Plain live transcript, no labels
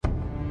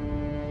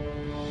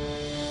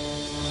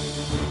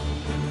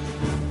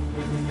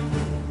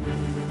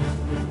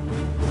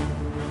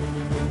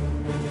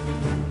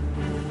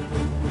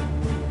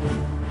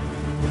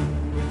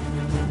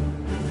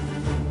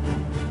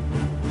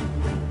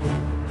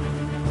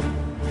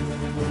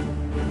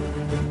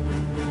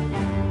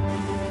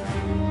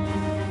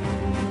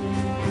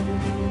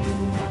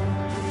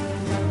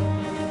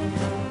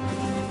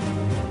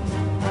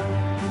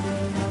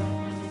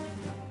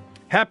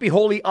Happy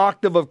Holy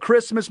Octave of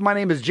Christmas. My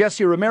name is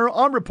Jesse Romero.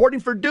 I'm reporting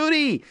for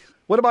duty.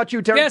 What about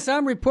you, Terry? Yes,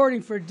 I'm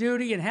reporting for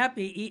duty, and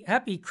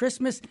happy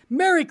Christmas.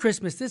 Merry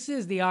Christmas. This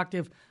is the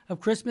Octave of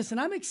Christmas, and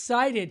I'm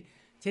excited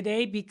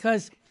today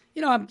because,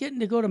 I'm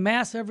getting to go to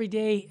Mass every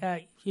day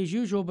as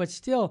usual, but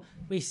still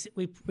we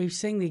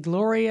sing the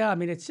Gloria. I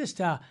mean, it's just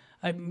a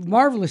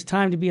marvelous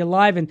time to be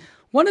alive. And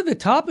one of the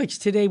topics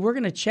today we're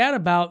going to chat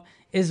about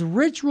is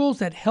rituals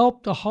that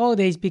help the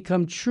holidays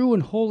become true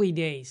and holy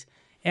days.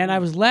 And I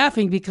was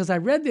laughing because I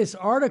read this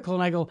article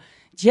and I go,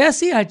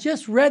 Jesse, I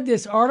just read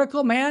this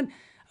article, man.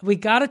 We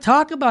got to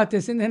talk about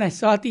this. And then I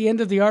saw at the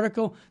end of the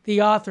article,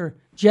 the author,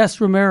 Jess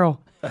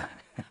Romero.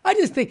 I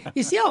just think,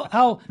 you see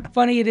how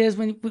funny it is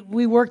when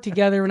we work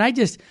together.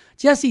 And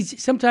Jesse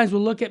sometimes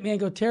will look at me and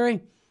go, Terry,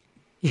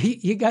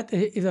 you got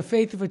the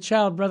faith of a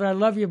child, brother. I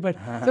love you, but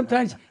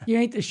sometimes you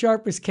ain't the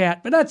sharpest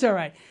cat. But that's all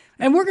right.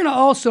 And we're going to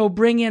also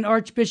bring in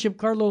Archbishop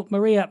Carlo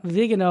Maria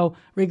Vigano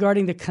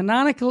regarding the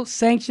canonical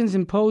sanctions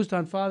imposed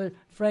on Father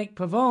Frank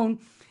Pavone.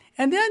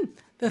 And then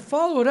to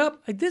follow it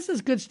up, this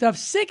is good stuff,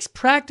 6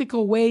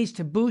 practical ways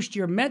to boost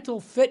your mental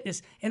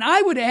fitness. And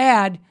I would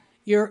add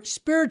your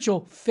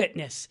spiritual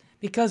fitness,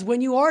 because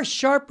when you are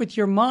sharp with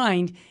your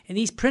mind, and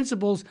these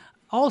principles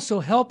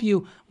also help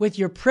you with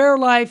your prayer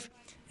life.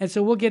 And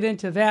so we'll get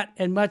into that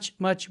and much,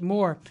 much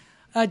more.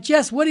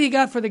 Jess, what do you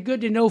got for the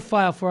good to know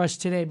file for us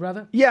today,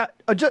 brother? Yeah,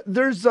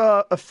 there's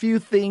a few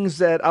things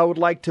that I would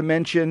like to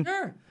mention.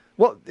 Sure.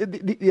 Well,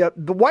 the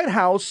White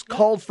House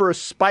called for a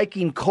spike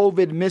in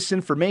COVID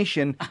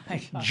misinformation.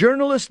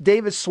 Journalist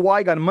David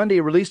Zweig on Monday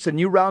released a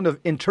new round of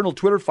internal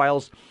Twitter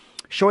files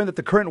showing that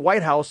the current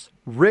White House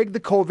rigged the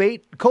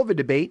COVID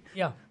debate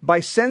by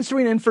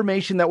censoring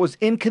information that was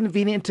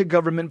inconvenient to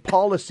government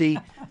policy,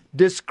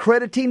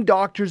 discrediting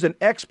doctors and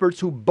experts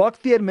who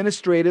bucked the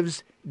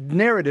administrative's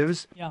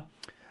narratives. Yeah.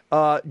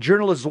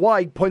 Journalist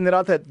Zweig pointed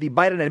out that the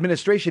Biden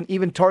administration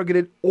even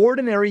targeted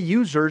ordinary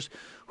users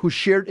who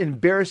shared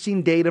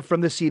embarrassing data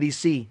from the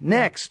CDC.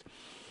 Next,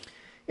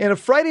 in a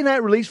Friday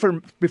night release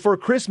before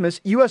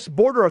Christmas, U.S.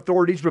 border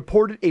authorities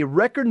reported a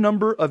record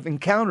number of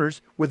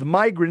encounters with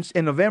migrants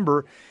in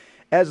November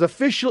as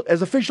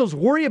officials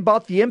worry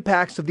about the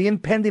impacts of the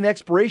impending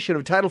expiration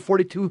of Title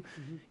 42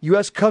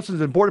 U.S.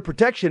 Customs and Border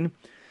Protection.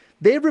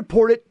 They've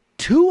reported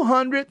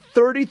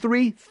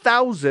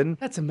 233,000.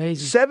 That's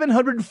amazing.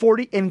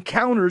 740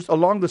 encounters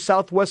along the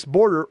southwest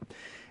border.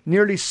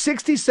 Nearly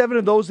 67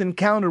 of those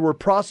encounters were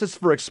processed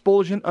for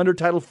expulsion under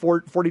Title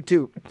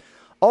 42.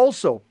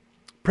 Also,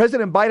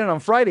 President Biden on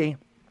Friday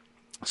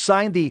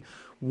signed the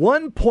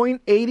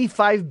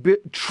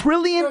 $1.85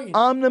 trillion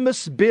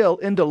omnibus bill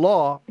into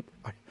law.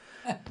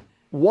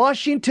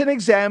 Washington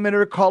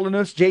Examiner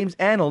columnist James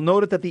Antle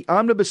noted that the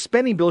omnibus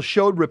spending bill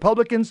showed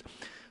Republicans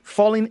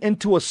falling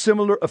into a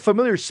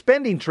familiar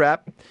spending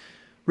trap.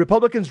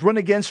 Republicans run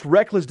against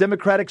reckless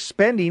Democratic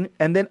spending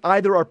and then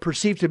either are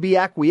perceived to be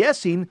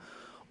acquiescing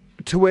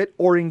to it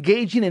or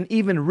engaging in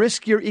even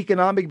riskier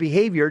economic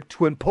behavior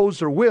to impose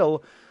their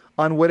will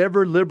on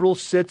whatever liberal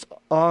sits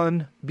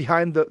on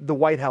behind the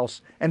White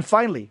House. And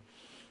finally,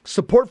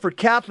 support for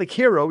Catholic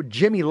hero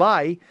Jimmy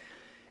Lai.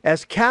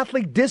 As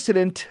Catholic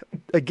dissident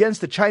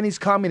against the Chinese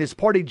Communist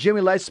Party, Jimmy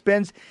Lai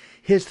spends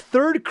his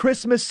 3rd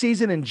Christmas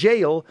season in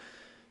jail.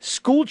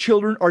 School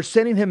children are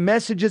sending him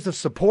messages of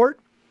support.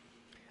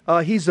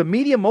 He's a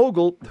media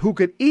mogul who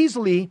could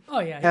easily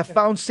have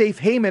found safe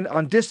haven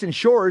on distant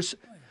shores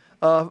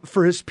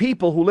for his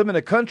people who live in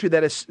a country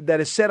that is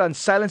set on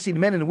silencing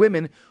men and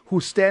women who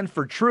stand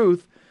for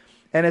truth.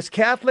 And as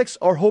Catholics,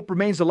 our hope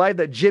remains alive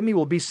that Jimmy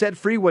will be set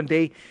free one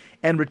day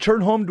and return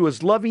home to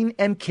his loving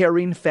and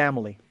caring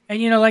family.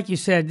 And, like you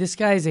said, this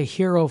guy is a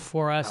hero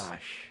for us.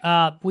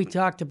 We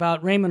talked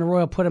about Raymond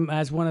Arroyo put him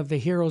as one of the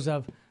heroes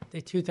of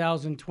the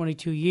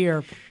 2022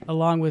 year,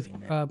 along with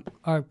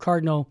our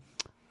Cardinal.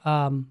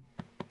 The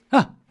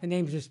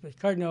name is just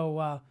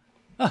Cardinal.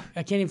 I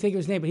can't even think of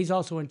his name, but he's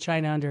also in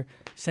China under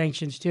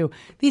sanctions too.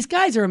 These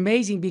guys are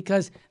amazing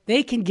because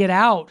they can get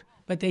out,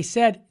 but they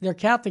said their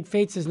Catholic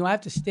faith says, no, I have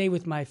to stay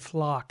with my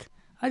flock.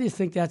 I just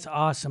think that's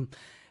awesome.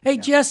 Hey,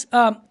 Jess,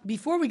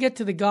 before we get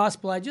to the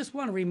gospel, I just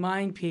want to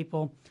remind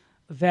people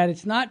that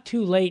it's not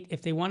too late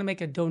if they want to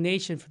make a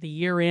donation for the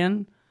year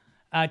end,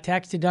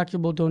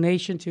 tax-deductible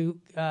donation to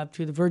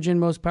the Virgin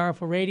Most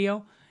Powerful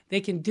Radio.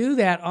 They can do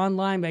that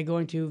online by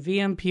going to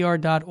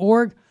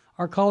vmpr.org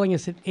or calling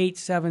us at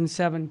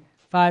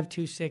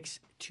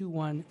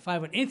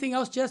 877-526-2151. Anything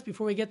else, Jess,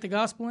 before we get the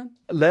gospel in?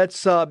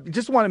 Let's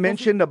just want to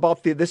mention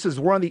about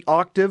we're on the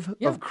octave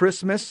of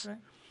Christmas. Right.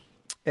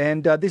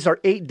 And these are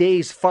 8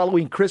 days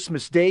following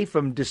Christmas Day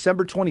from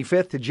December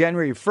 25th to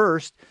January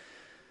 1st.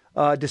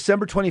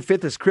 December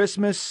 25th is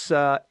Christmas,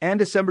 and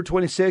December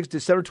 26th,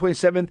 December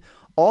 27th.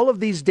 All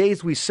of these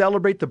days we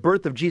celebrate the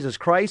birth of Jesus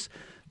Christ,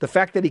 the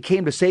fact that he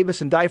came to save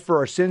us and die for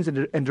our sins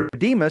and to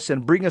redeem us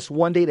and bring us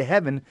one day to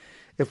heaven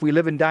if we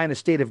live and die in a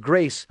state of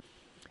grace.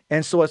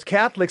 And so as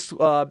Catholics,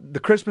 the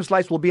Christmas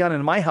lights will be on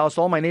in my house.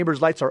 All my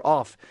neighbors' lights are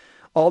off.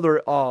 all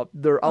their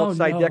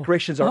outside no.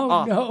 decorations are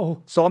off.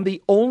 No. So I'm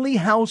the only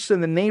house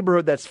in the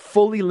neighborhood that's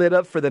fully lit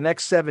up for the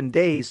next 7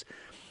 days.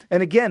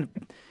 And again,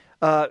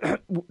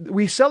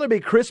 we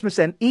celebrate Christmas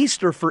and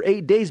Easter for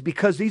 8 days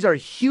because these are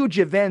huge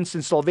events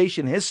in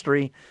salvation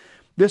history.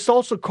 This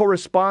also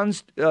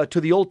corresponds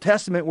to the Old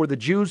Testament, where the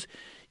Jews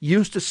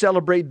used to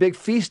celebrate big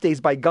feast days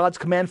by God's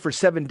command for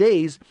 7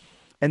 days,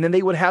 and then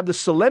they would have the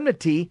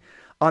solemnity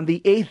on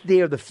the 8th day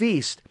of the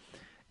feast.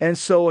 And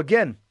so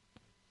again,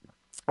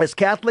 as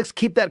Catholics,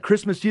 keep the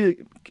Christmas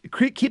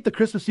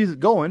music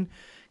going,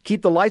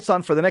 keep the lights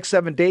on for the next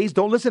 7 days.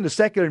 Don't listen to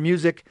secular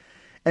music,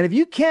 and if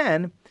you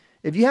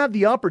have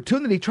the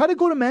opportunity, try to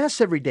go to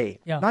Mass every day,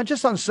 not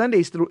just on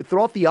Sundays,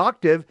 throughout the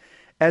octave,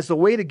 as a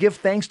way to give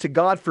thanks to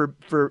God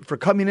for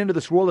coming into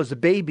this world as a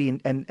baby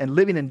and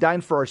living and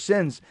dying for our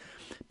sins.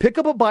 Pick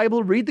up a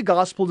Bible, read the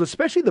Gospels,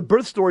 especially the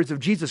birth stories of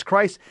Jesus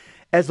Christ,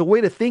 as a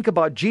way to think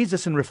about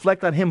Jesus and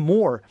reflect on him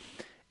more.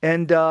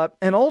 And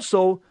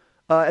also,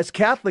 as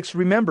Catholics,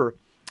 remember,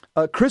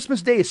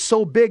 Christmas Day is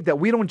so big that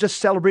we don't just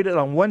celebrate it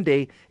on one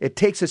day. It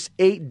takes us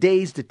 8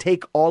 days to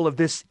take all of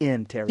this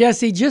in, Terry. Yeah,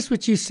 see, just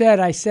what you said,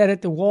 I said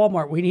at the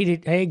Walmart, we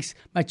needed eggs.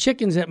 My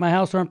chickens at my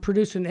house aren't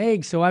producing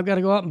eggs, so I've got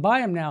to go out and buy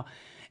them now.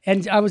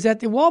 And I was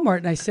at the Walmart,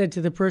 and I said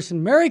to the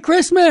person, "Merry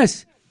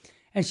Christmas!"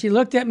 And she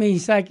looked at me.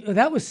 He's like, "Oh,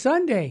 that was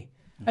Sunday."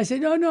 I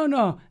said,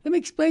 No. Let me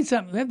explain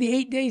something. We have the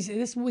 8 days.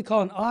 This is what we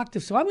call an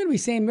octave. So I'm going to be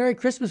saying Merry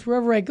Christmas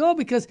wherever I go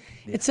because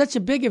it's such a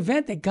big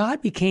event that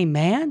God became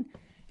man.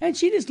 And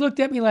she just looked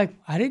at me like,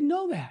 I didn't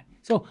know that.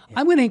 So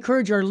I'm going to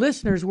encourage our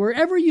listeners,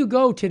 wherever you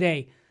go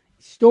today,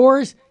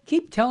 stores,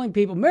 keep telling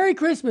people, Merry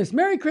Christmas,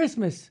 Merry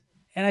Christmas.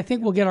 And I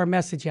think we'll get our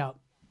message out.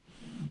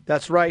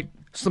 That's right.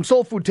 Some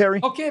soul food,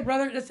 Terry. Okay,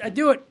 brother, I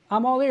do it.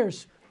 I'm all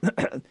ears.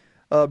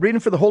 Reading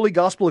for the Holy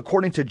Gospel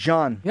according to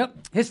John.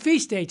 Yep. His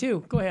feast day,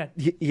 too. Go ahead.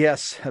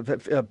 Yes.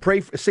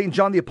 Pray. St.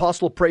 John the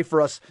Apostle, pray for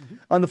us. Mm-hmm.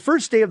 On the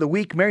first day of the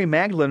week, Mary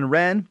Magdalene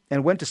ran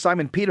and went to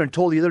Simon Peter and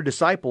told the other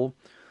disciple,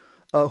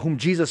 whom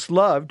Jesus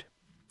loved,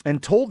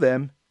 and told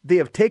them, "They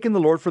have taken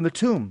the Lord from the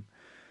tomb,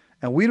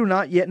 and we do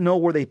not yet know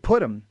where they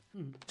put him."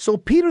 Mm-hmm. So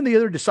Peter and the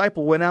other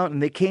disciple went out,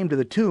 and they came to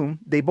the tomb.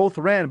 They both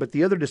ran, but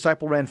the other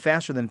disciple ran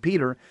faster than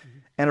Peter,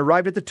 and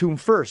arrived at the tomb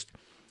first.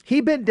 He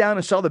bent down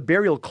and saw the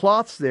burial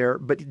cloths there,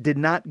 but did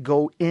not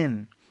go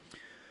in.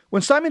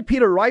 When Simon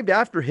Peter arrived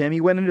after him, he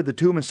went into the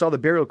tomb and saw the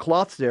burial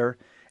cloths there,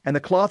 and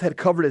the cloth had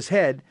covered his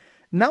head,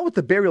 not with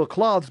the burial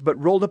cloths,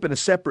 but rolled up in a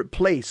separate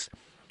place.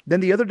 Then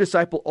the other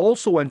disciple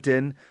also went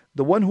in,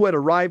 the one who had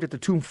arrived at the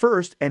tomb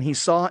first, and he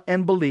saw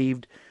and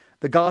believed.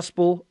 The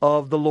gospel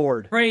of the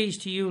Lord. Praise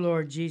to you,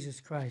 Lord Jesus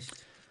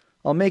Christ.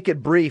 I'll make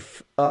it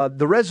brief.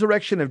 The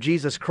resurrection of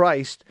Jesus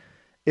Christ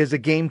is a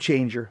game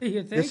changer.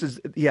 You think?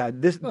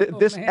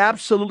 This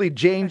absolutely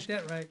changed.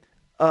 Got that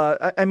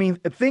right. I mean,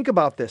 think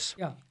about this.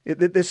 Yeah.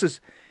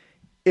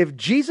 If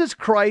Jesus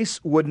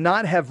Christ would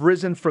not have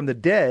risen from the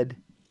dead,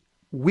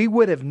 we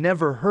would have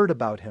never heard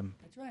about him.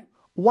 That's right.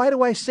 Why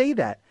do I say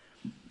that?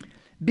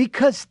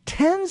 Because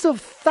tens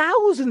of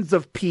thousands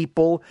of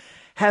people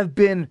have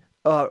been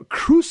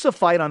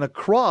crucified on a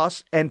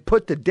cross and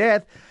put to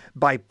death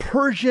by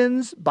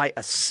Persians, by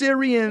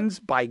Assyrians,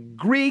 by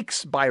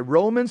Greeks, by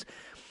Romans.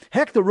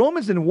 Heck, the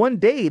Romans in one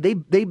day,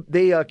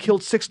 they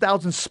killed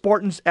 6,000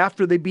 Spartans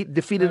after they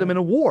defeated them in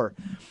a war.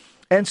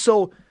 And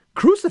so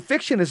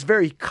crucifixion is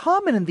very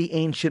common in the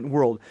ancient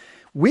world.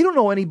 We don't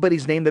know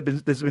anybody's name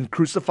that's been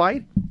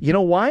crucified. You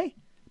know why?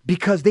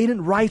 Because they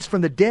didn't rise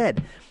from the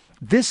dead.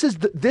 This is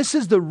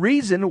the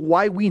reason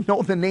why we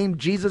know the name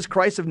Jesus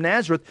Christ of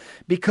Nazareth,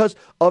 because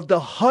of the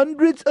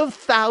hundreds of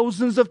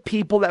thousands of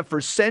people that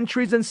for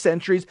centuries and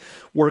centuries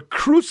were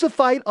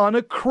crucified on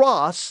a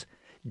cross.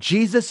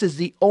 Jesus is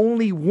the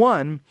only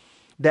one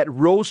that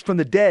rose from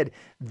the dead.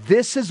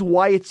 This is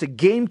why it's a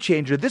game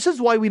changer. This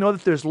is why we know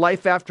that there's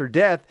life after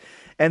death.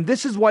 And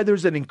this is why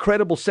there's an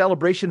incredible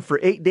celebration for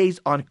 8 days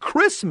on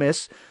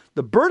Christmas,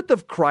 the birth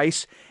of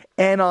Christ,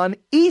 and on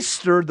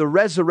Easter, the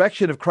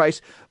resurrection of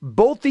Christ.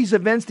 Both these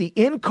events, the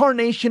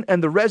incarnation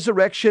and the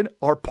resurrection,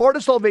 are part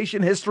of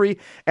salvation history,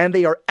 and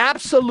they are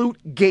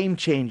absolute game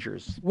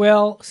changers.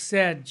 Well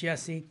said,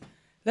 Jesse.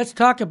 Let's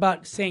talk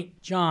about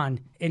St. John.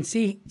 And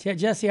see,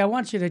 Jesse, I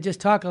want you to just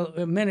talk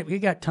a minute. We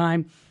got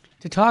time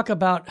to talk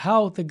about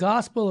how the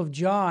Gospel of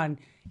John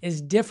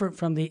is different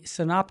from the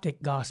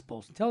synoptic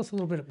Gospels. Tell us a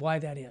little bit of why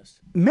that is.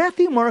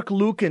 Matthew, Mark,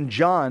 Luke, and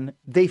John,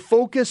 they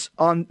focus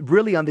on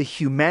the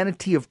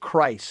humanity of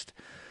Christ,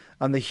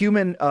 on the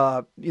human,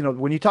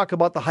 when you talk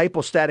about the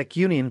hypostatic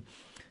union,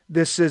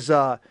 this is,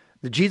 the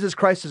Jesus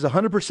Christ is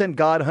 100%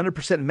 God,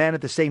 100% man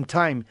at the same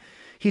time.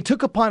 He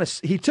took upon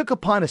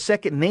a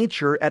second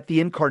nature at the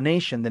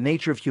incarnation, the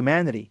nature of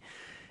humanity.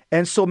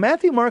 And so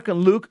Matthew, Mark,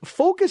 and Luke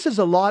focuses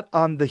a lot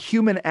on the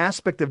human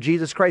aspect of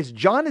Jesus Christ.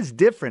 John is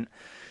different.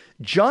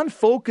 John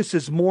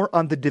focuses more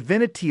on the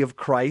divinity of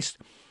Christ,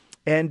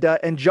 and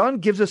John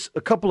gives us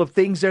a couple of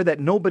things there that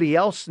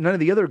none of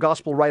the other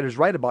gospel writers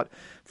write about.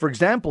 For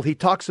example, he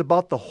talks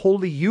about the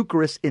Holy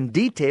Eucharist in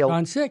detail.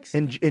 John 6.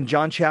 In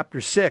John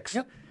chapter 6.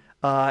 Yep.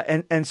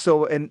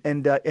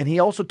 And he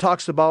also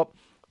talks about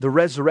the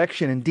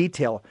resurrection in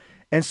detail.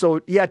 And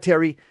so, yeah,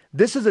 Terry,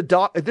 this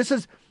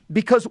is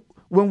because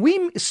when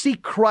we see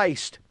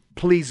Christ,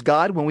 please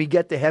God, when we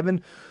get to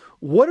heaven,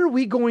 what are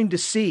we going to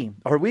see?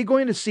 Are we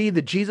going to see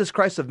the Jesus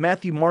Christ of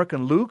Matthew, Mark,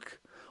 and Luke?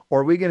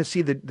 Or are we going to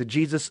see the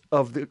Jesus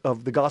of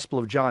the Gospel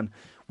of John?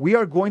 We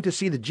are going to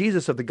see the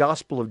Jesus of the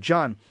Gospel of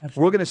John.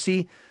 Absolutely. We're going to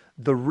see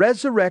the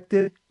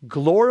resurrected,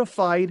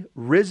 glorified,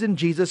 risen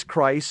Jesus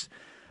Christ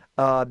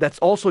that's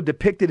also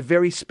depicted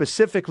very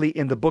specifically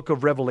in the book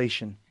of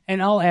Revelation.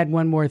 And I'll add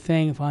one more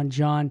thing on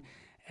John.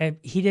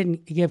 He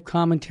didn't give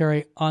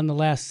commentary on the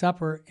Last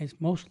Supper. It's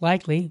most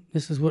likely,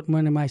 this is what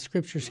one of my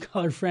scripture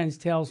scholar friends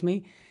tells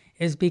me,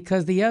 is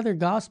because the other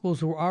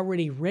Gospels were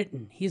already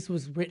written. His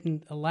was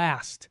written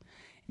last.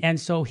 And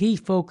so he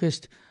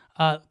focused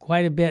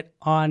quite a bit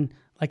on,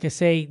 like I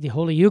say, the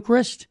Holy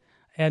Eucharist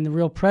and the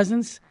real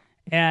presence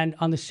and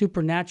on the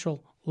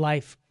supernatural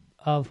life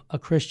of a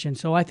Christian.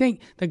 So I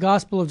think the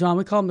Gospel of John,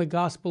 we call him the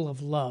Gospel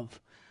of Love.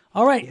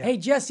 All right. Yeah. Hey,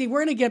 Jesse, we're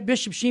going to get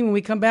Bishop Sheen when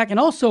we come back. And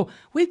also,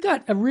 we've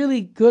got a really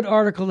good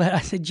article that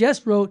I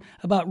just wrote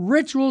about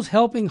rituals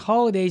helping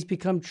holidays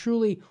become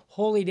truly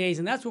holy days.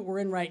 And that's what we're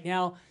in right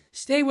now.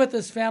 Stay with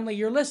us, family.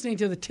 You're listening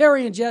to the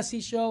Terry and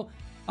Jesse Show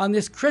on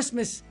this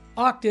Christmas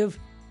octave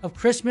of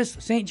Christmas,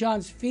 St.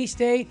 John's Feast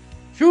Day.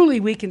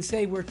 Truly, we can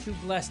say we're too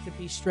blessed to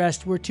be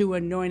stressed. We're too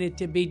anointed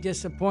to be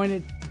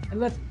disappointed. And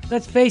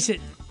let's face it,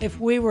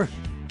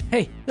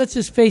 let's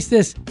just face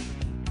this.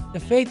 The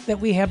faith that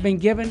we have been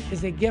given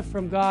is a gift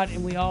from God,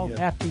 and we all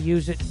have to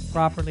use it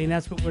properly, and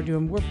that's what we're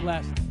doing. We're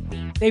blessed.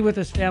 Stay with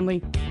us,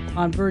 family,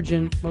 on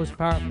Virgin Most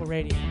Powerful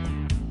Radio.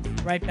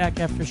 Right back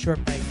after a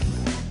short break.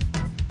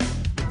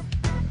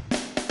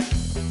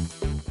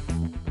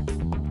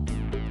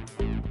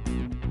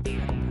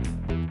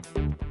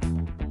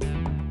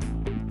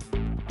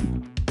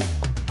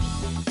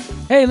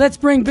 Hey, let's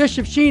bring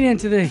Bishop Sheen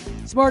into the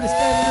smartest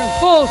guy in the room.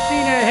 Full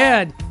steam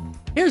ahead.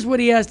 Here's what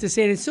he has to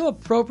say. It's so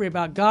appropriate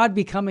about God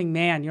becoming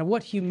man. You know,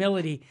 what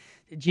humility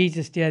that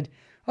Jesus did.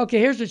 Okay,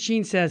 here's what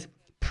Sheen says.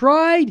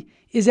 Pride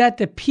is at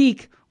the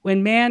peak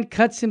when man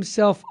cuts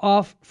himself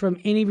off from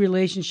any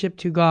relationship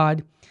to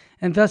God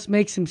and thus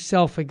makes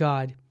himself a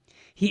God.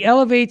 He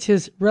elevates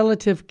his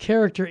relative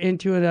character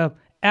into an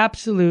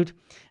absolute,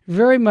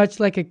 very much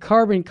like a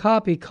carbon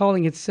copy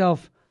calling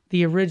itself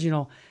the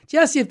original.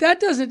 Jesse, if that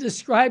doesn't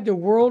describe the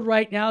world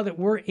right now that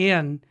we're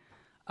in,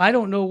 I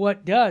don't know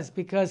what does,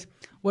 because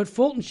what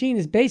Fulton Sheen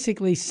is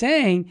basically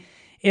saying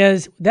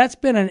is that's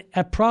been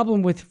a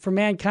problem for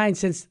mankind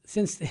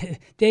since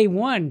day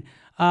one,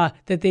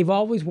 that they've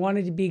always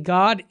wanted to be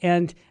God,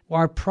 and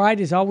our pride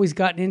has always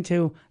gotten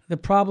into the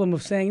problem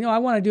of saying, no, I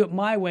want to do it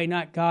my way,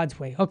 not God's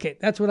way. Okay,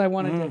 that's what I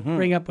wanted to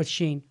bring up with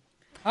Sheen.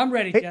 I'm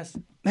ready, Jess.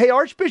 Hey,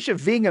 Archbishop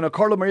Vigano,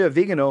 Carlo Maria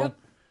Vigano,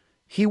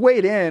 he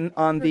weighed in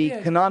on the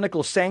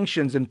canonical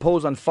sanctions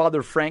imposed on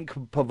Father Frank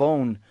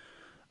Pavone,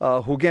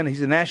 who, again,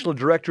 he's the national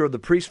director of the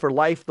Priests for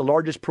Life, the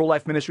largest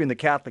pro-life ministry in the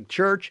Catholic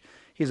Church.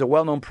 He's a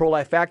well-known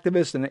pro-life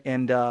activist,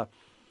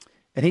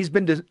 and he's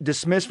been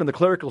dismissed from the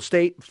clerical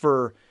state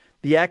for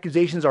the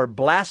accusations are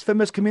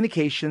blasphemous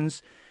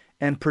communications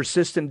and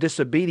persistent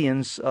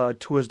disobedience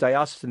to his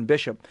diocesan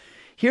bishop.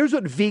 Here's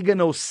what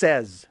Vigano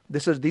says.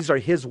 These are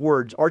his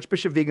words,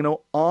 Archbishop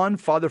Vigano, on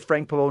Father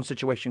Frank Pavone's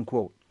situation,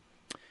 quote,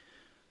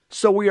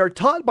 "So we are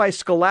taught by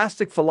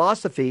scholastic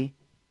philosophy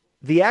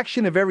the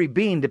action of every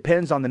being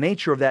depends on the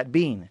nature of that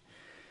being.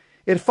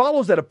 It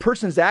follows that a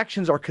person's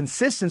actions are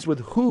consistent with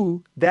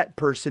who that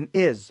person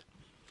is.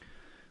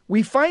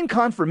 We find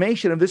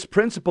confirmation of this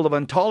principle of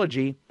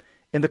ontology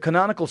in the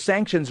canonical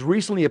sanctions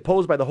recently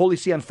opposed by the Holy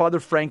See on Father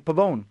Frank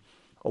Pavone,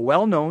 a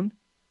well-known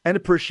and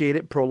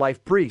appreciated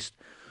pro-life priest,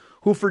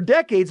 who for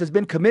decades has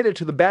been committed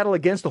to the battle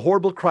against the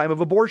horrible crime of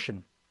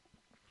abortion.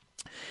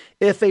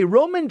 If a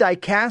Roman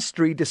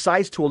dicastery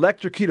decides to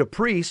electrocute a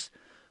priest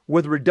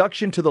with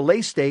reduction to the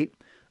lay state,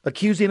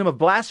 accusing him of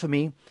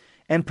blasphemy,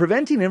 and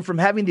preventing him from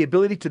having the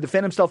ability to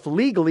defend himself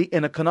legally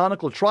in a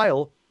canonical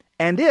trial,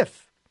 and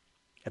if,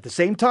 at the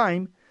same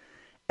time,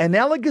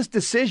 analogous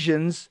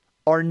decisions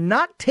are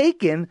not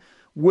taken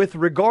with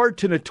regard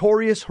to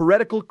notorious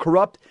heretical,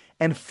 corrupt,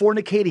 and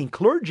fornicating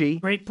clergy,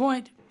 great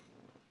point,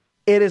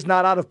 it is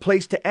not out of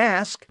place to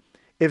ask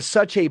if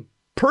such a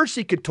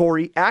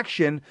persecutory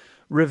action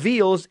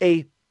reveals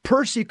a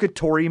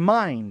persecutory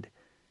mind,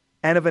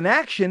 and if an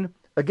action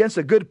against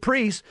a good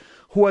priest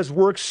who has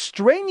worked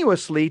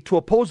strenuously to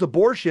oppose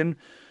abortion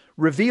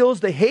reveals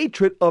the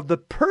hatred of the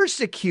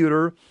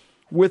persecutor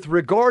with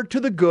regard to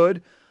the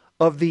good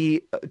of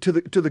the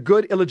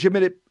good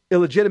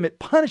illegitimate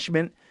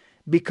punishment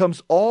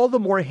becomes all the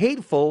more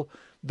hateful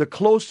the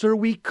closer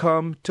we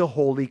come to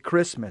Holy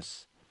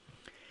Christmas.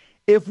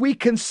 If we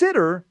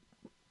consider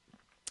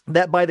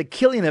that by the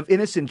killing of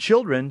innocent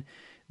children,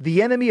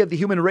 the enemy of the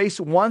human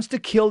race wants to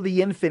kill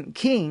the infant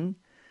king,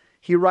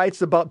 he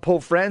writes about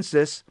Pope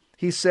Francis.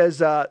 He says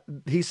that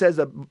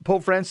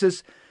Pope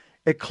Francis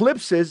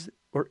eclipses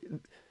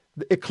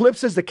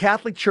the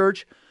Catholic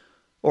Church,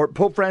 or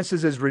Pope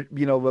Francis's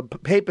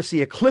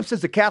papacy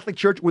eclipses the Catholic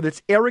Church with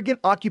its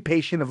arrogant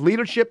occupation of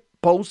leadership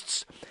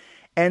posts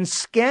and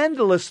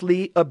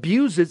scandalously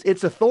abuses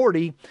its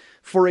authority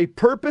for a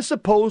purpose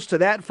opposed to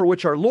that for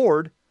which our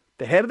Lord,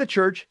 the head of the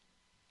church,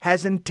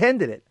 has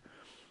intended it.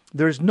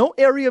 There is no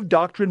area of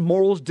doctrine,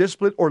 morals,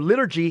 discipline, or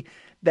liturgy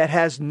that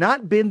has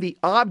not been the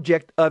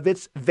object of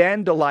its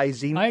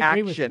vandalizing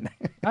action.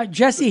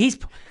 Jesse,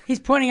 he's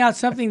pointing out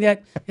something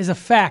that is a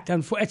fact.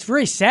 It's a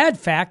very sad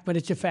fact, but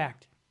it's a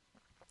fact.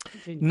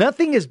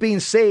 Nothing is being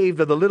saved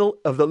of the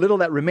little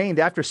that remained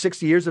after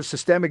 60 years of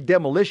systemic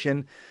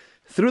demolition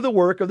through the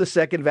work of the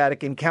Second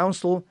Vatican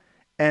Council,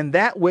 and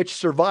that which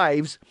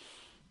survives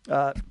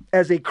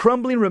as a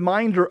crumbling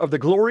reminder of the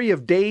glory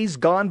of days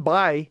gone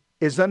by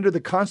is under the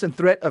constant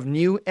threat of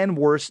new and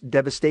worse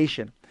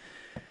devastation.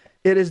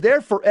 It is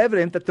therefore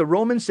evident that the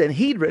Roman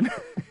Sanhedrin,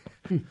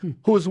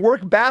 whose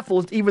work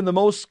baffles even the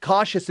most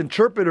cautious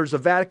interpreters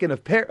of Vatican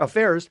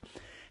affairs,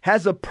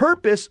 has a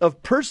purpose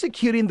of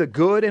persecuting the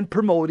good and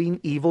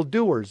promoting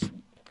evildoers.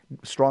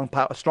 Strong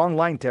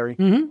line, Terry.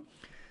 Mm-hmm.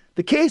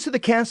 The case of the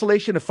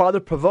cancellation of Father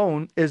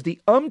Pavone is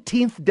the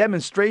umpteenth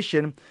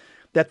demonstration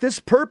that this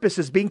purpose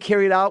is being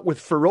carried out with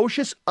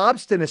ferocious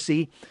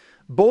obstinacy,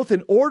 both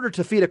in order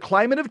to feed a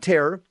climate of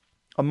terror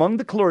among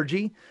the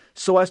clergy,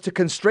 so as to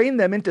constrain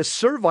them into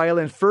servile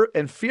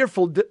and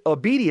fearful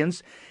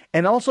obedience,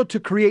 and also to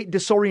create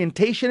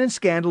disorientation and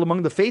scandal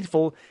among the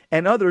faithful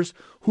and others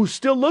who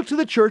still look to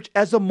the church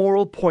as a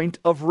moral point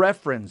of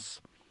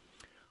reference.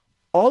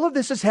 All of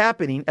this is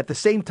happening at the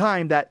same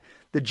time that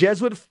the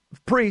Jesuit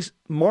priest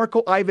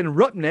Marco Ivan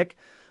Rupnik,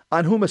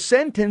 on whom a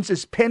sentence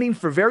is pending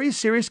for very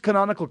serious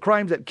canonical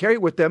crimes that carry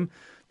with them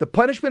the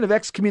punishment of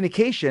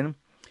excommunication,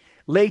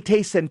 latae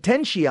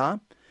sententia,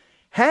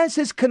 has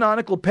his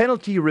canonical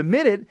penalty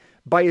remitted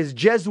by his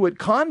Jesuit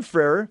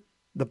confrere,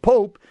 the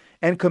Pope,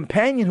 and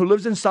companion who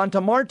lives in Santa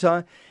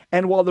Marta,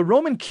 and while the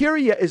Roman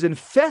Curia is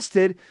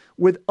infested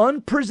with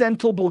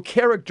unpresentable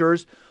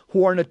characters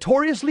who are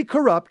notoriously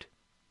corrupt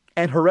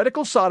and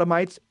heretical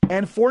sodomites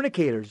and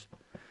fornicators.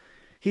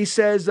 He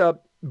says,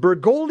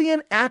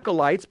 Bergoglian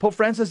acolytes, Pope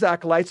Francis'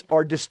 acolytes,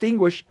 are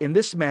distinguished in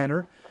this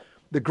manner.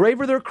 The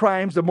graver their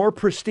crimes, the more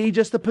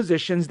prestigious the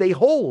positions they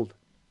hold.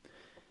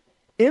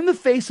 In the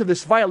face of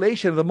this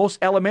violation of the most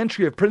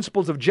elementary of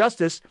principles of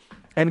justice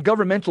and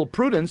governmental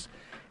prudence,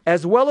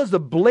 as well as the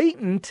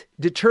blatant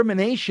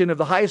determination of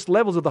the highest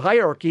levels of the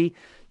hierarchy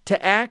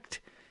to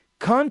act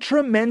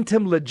contra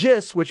mentem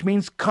legis, which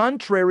means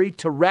contrary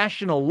to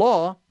rational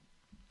law,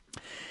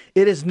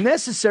 it is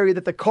necessary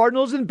that the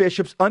cardinals and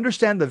bishops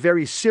understand the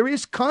very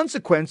serious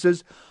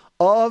consequences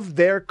of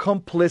their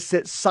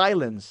complicit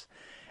silence,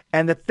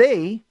 and that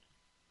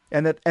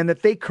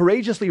they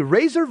courageously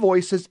raise their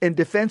voices in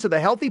defense of the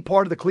healthy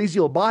part of the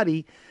ecclesial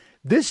body.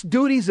 This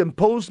duty is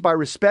imposed by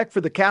respect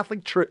for the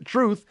Catholic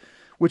truth,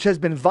 which has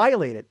been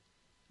violated.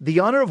 The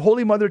honor of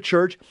Holy Mother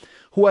Church,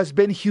 who has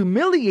been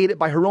humiliated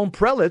by her own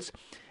prelates,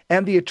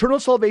 and the eternal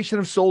salvation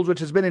of souls, which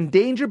has been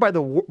endangered by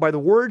the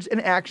words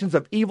and actions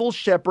of evil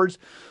shepherds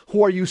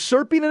who are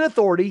usurping an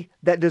authority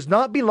that does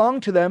not belong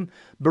to them,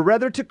 but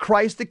rather to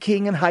Christ the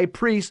King and High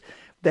Priest,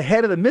 the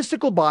head of the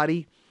mystical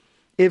body.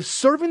 If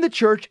serving the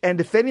church and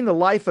defending the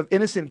life of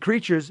innocent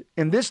creatures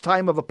in this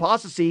time of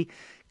apostasy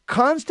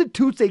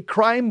constitutes a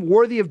crime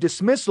worthy of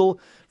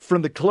dismissal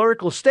from the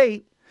clerical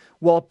state,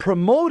 while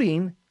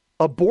promoting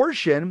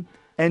abortion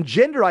and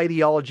gender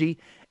ideology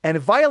and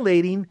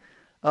violating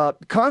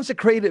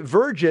consecrated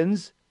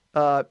virgins,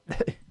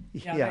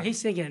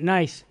 he's thinking it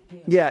nice.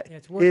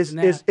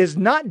 Is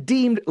not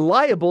deemed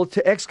liable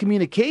to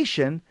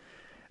excommunication,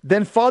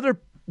 then Father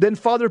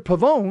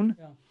Pavone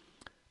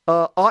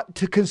ought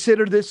to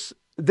consider this.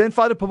 Then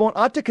Father Pavone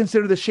ought to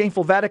consider the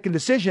shameful Vatican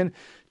decision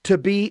to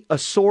be a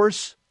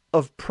source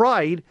of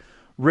pride,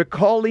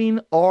 recalling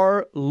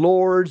our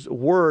Lord's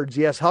words.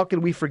 Yes, how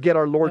can we forget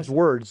our Lord's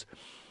words?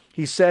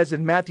 He says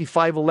in Matthew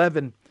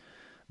 5:11,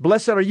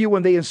 "Blessed are you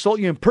when they insult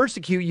you and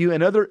persecute you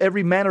and utter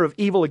every manner of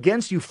evil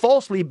against you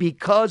falsely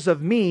because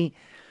of me."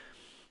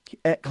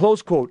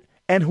 Close quote.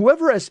 And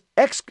whoever is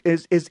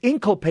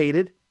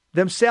inculpated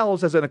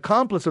themselves as an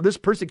accomplice of this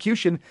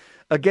persecution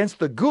against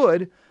the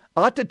good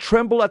ought to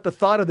tremble at the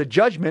thought of the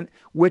judgment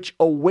which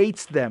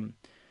awaits them.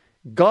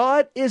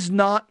 God is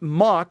not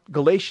mocked,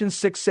 Galatians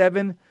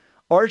 6:7,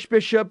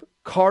 Archbishop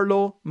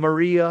Carlo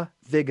Maria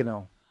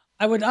Vigano.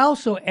 I would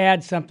also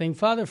add something.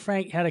 Father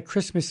Frank had a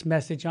Christmas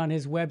message on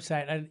his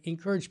website. I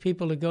encourage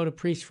people to go to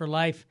Priest for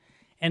Life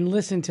and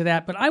listen to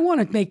that. But I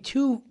want to make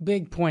two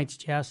big points,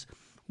 Jess.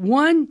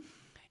 One,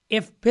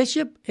 if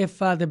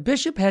the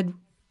bishop had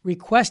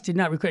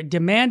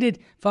demanded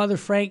Father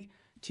Frank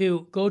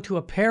to go to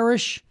a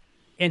parish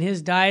in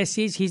his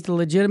diocese, he's the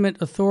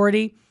legitimate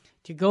authority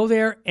to go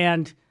there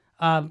and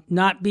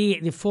not be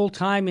the full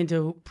time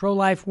into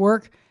pro-life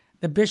work.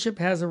 The bishop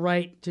has a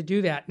right to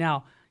do that.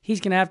 Now, he's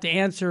going to have to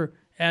answer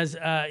as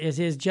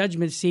his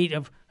judgment seat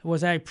of,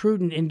 was I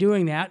prudent in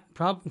doing that?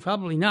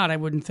 Probably not, I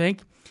wouldn't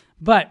think.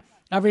 But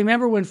I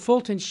remember when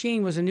Fulton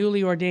Sheen was a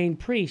newly ordained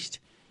priest.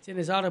 It's in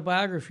his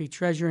autobiography,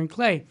 Treasure and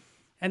Clay.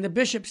 And the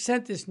bishop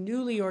sent this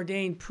newly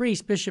ordained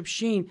priest, Bishop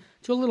Sheen,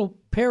 to a little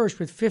parish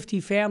with 50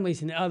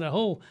 families, and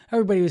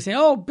everybody was saying,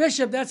 "Oh,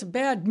 Bishop, that's a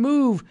bad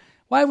move.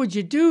 Why would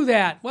you do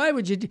that? Why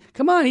would you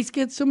come on? He's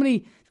got so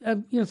many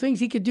things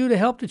he could do to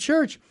help the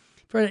church."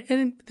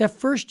 And that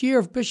first year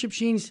of Bishop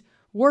Sheen's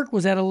work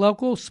was at a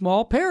local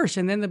small parish,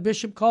 and then the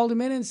bishop called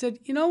him in and said,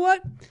 "You know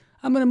what?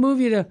 I'm going to move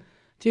you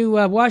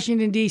to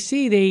Washington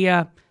D.C.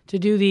 To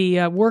do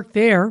the work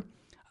there."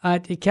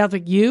 At the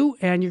Catholic U,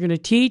 and you're going to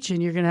teach,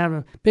 and you're going to have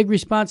a big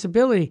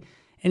responsibility.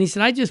 And he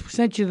said, "I just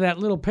sent you to that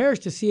little parish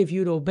to see if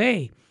you'd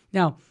obey."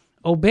 Now,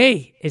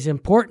 obey is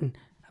important.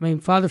 I mean,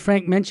 Father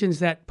Frank mentions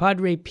that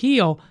Padre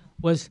Pio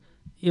was,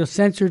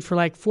 censored for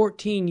like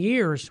 14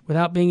 years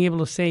without being able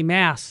to say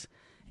Mass.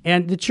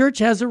 And the church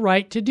has a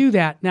right to do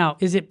that. Now,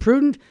 is it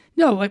prudent?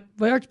 No, like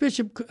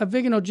Archbishop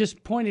Vigano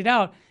just pointed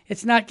out,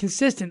 it's not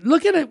consistent.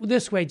 Look at it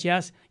this way,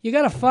 Jess. You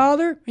got a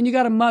father and you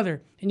got a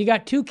mother, and you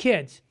got 2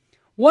 kids.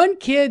 One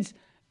kid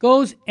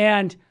goes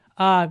and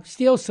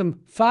steals some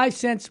 5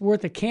 cents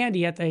worth of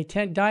candy at the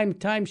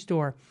dime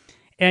store,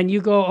 and you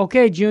go,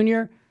 "Okay,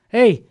 Junior,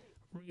 hey,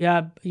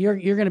 you're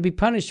going to be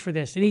punished for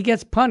this," and he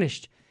gets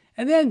punished.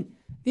 And then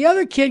the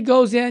other kid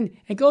goes in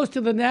and goes to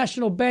the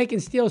National Bank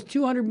and steals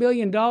 $200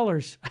 million.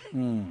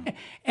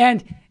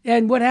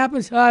 And what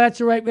happens? "Oh,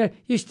 that's all right.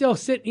 You still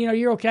sit.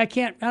 You're okay.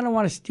 I don't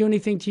want to do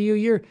anything to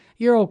you.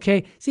 You're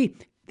okay." See,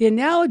 the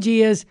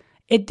analogy is,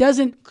 it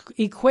doesn't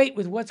equate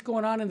with what's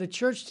going on in the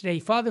church today.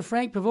 Father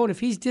Frank Pavone,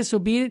 if he's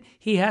disobedient,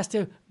 he has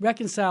to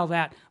reconcile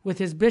that with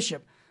his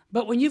bishop.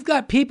 But when you've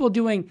got people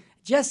doing,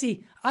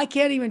 Jesse, I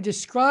can't even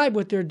describe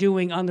what they're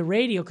doing on the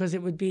radio because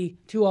it would be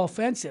too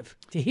offensive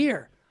to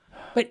hear.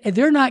 But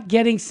they're not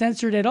getting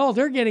censored at all.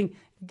 They're getting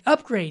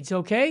upgrades,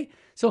 okay?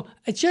 So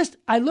it's just,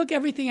 I look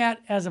everything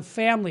at as a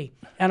family.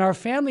 And our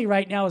family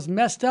right now is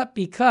messed up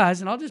because,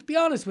 and I'll just be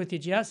honest with you,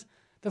 Jess,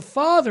 the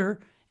father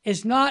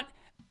is not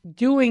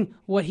doing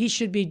what he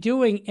should be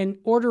doing in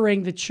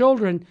ordering the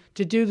children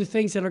to do the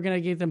things that are going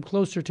to get them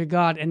closer to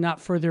God and not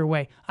further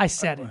away. I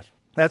said it.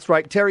 That's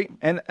right, Terry.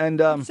 And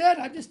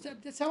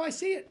that's how I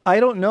see it. I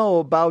don't know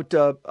about.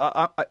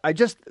 I'm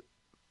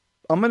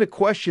going to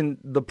question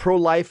the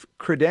pro-life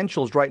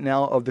credentials right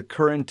now of the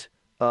current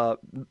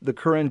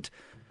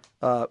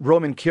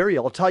Roman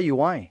Curia. I'll tell you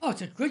why. Oh,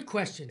 it's a good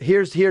question.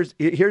 Here's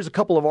a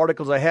couple of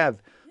articles I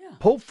have.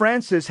 Pope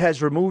Francis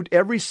has removed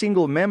every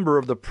single member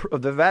of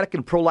the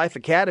Vatican Pro-Life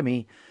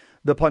Academy,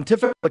 the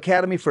Pontifical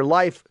Academy for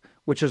Life,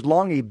 which is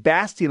long a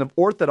bastion of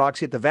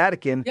orthodoxy at the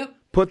Vatican,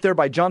 put there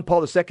by John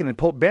Paul II and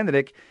Pope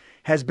Benedict,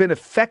 has been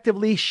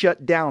effectively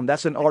shut down.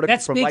 That's an article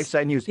from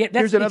Lifeside News. Yeah,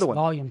 here's another one.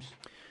 Volumes.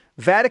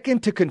 Vatican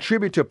to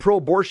contribute to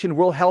pro-abortion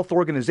World Health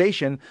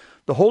Organization.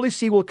 The Holy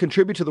See will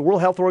contribute to the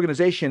World Health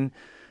Organization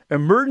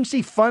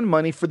emergency fund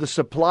money for the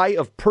supply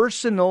of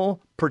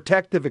personal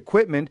protective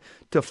equipment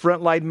to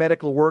frontline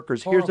medical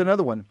workers. Here's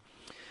another one.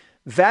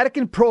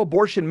 Vatican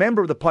pro-abortion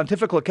member of the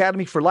Pontifical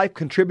Academy for Life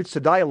contributes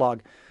to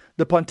dialogue.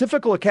 The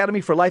Pontifical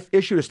Academy for Life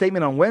issued a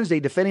statement on Wednesday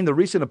defending the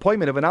recent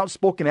appointment of an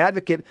outspoken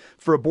advocate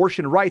for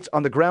abortion rights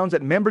on the grounds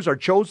that members are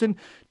chosen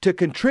to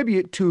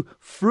contribute to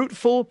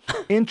fruitful,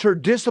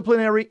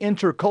 interdisciplinary,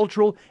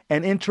 intercultural,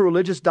 and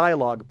interreligious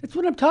dialogue. That's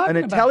what I'm talking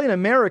about. An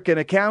Italian-American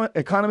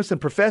economist and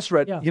professor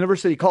at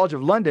University College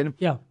of London,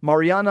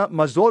 Mariana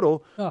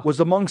Mazzotto, was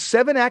among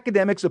 7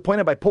 academics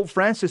appointed by Pope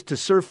Francis to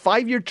serve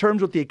 5-year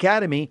terms with the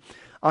Academy.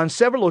 On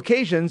several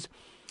occasions,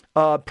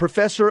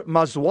 Professor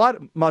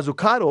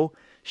Mazzucato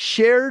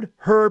shared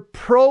her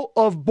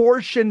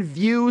pro-abortion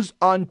views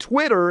on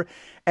Twitter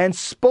and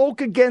spoke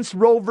against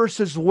Roe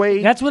versus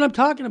Wade. That's what I'm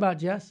talking about,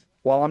 Jess.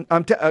 Well,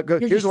 You're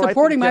here's what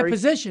supporting I think, my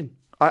position.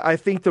 I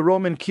think the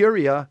Roman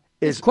Curia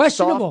is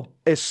questionable.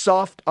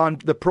 Soft on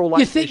the pro-life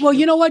You think? issue. Well,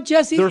 you know what,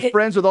 Jesse? They're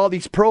friends with all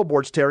these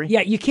pro-aborts, Terry.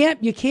 Yeah, you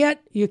can't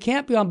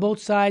be on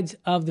both sides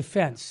of the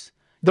fence.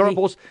 They're on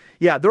both.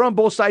 Yeah, they're on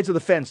both sides of the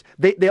fence.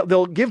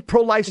 They'll give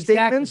pro-life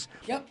statements,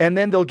 and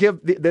then they'll give.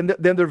 Then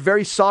they're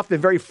very soft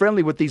and very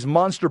friendly with these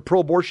monster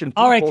pro-abortion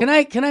people. All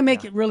right, can I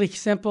make it really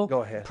simple?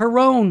 Go ahead.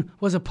 Perón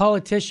was a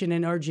politician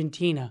in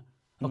Argentina.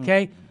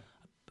 Okay,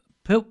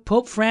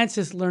 Pope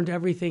Francis learned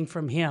everything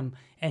from him,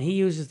 and he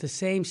uses the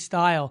same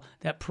style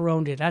that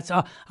Perón did. That's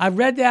I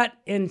read that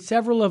in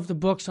several of the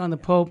books on the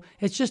Pope.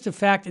 It's just a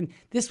fact, and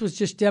this was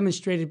just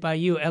demonstrated by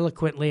you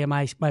eloquently,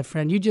 my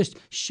friend. You just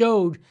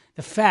showed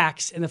the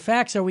facts, and the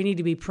facts are we need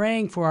to be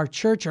praying for our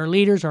church, our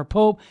leaders, our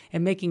Pope,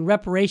 and making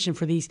reparation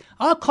for these.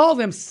 I'll call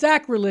them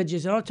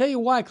sacrilegious, and I'll tell you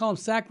why I call them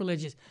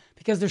sacrilegious,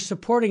 because they're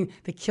supporting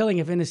the killing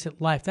of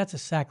innocent life. That's a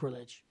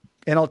sacrilege.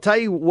 And I'll tell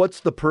you what's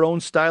the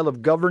Perón style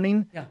of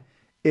governing. Yeah.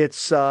 It's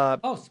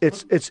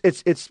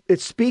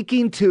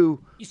speaking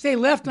to. You say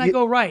left and I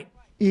go right.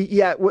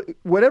 Yeah,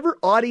 whatever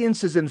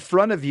audience is in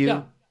front of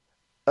you,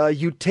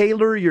 you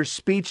tailor your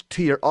speech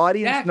to your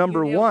audience.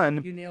 Number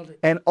one, you nailed it.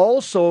 And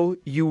also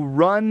you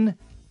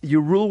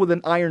rule with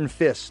an iron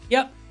fist.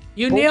 Yep,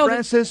 you Pope nailed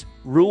Francis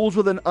rules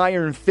with an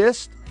iron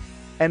fist,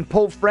 and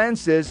Pope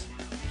Francis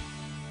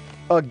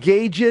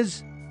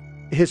gauges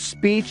his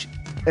speech,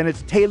 and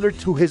it's tailored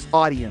to his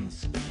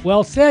audience.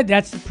 Well said.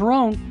 That's the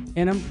Perón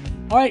in him.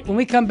 All right, when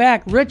we come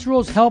back,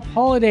 rituals help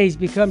holidays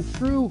become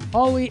true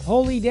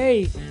holy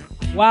days.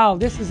 Wow,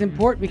 this is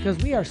important because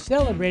we are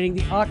celebrating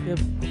the octave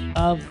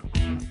of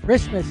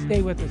Christmas.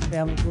 Stay with us,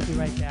 family. We'll be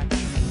right back.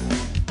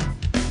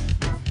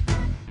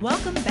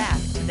 Welcome back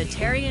to the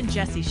Terry and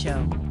Jesse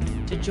Show.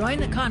 To join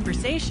the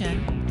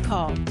conversation,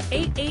 call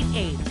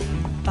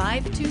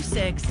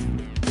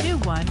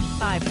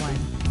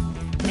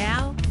 888-526-2151.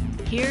 Now,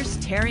 here's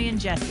Terry and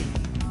Jesse.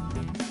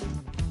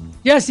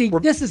 Jesse,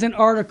 this is an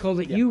article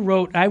that you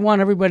wrote. I want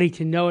everybody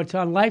to know. It's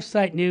on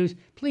LifeSite News.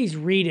 Please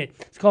read it.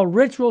 It's called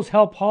Rituals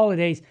Help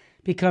Holidays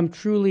Become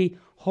Truly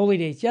Holy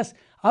Days. Yes,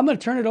 I'm going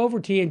to turn it over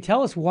to you and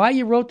tell us why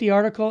you wrote the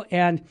article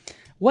and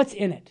what's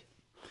in it.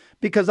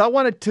 Because I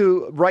wanted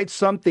to write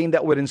something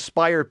that would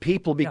inspire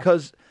people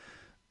because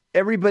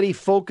everybody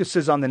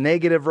focuses on the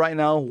negative right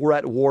now. We're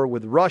at war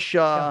with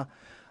Russia,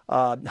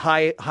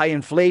 high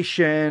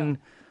inflation,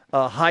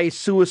 high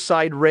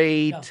suicide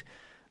rate,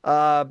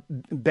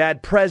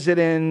 bad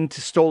president,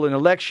 stolen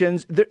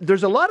elections.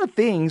 There's a lot of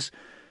things,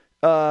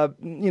 to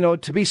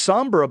be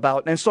somber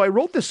about. And so I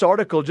wrote this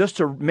article just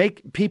to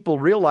make people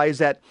realize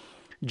that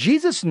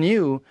Jesus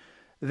knew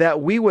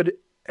that we would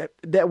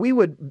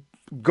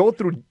go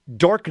through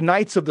dark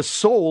nights of the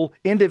soul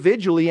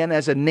individually and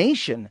as a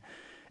nation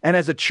and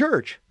as a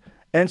church.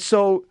 And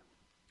so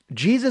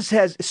Jesus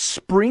has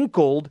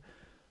sprinkled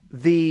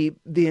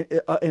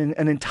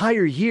an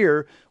entire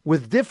year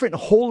with different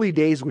holy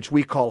days, which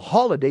we call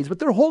holidays, but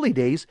they're holy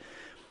days.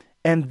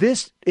 And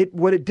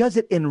what it does,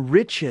 it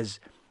enriches.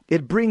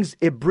 It brings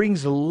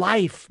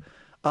life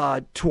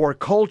to our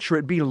culture.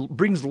 It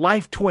brings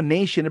life to a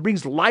nation. It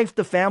brings life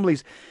to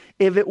families.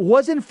 If it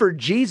wasn't for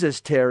Jesus,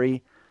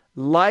 Terry,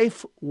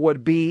 life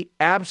would be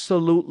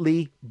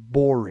absolutely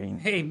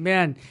boring.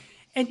 Amen.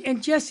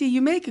 And Jesse,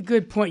 you make a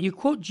good point. You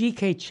quote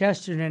G.K.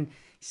 Chesterton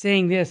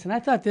saying this, and I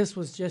thought this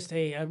was just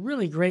a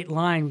really great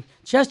line.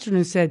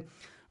 Chesterton said,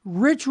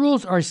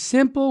 "Rituals are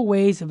simple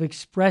ways of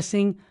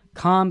expressing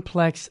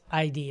complex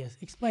ideas."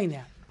 Explain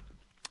that.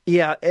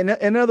 Yeah,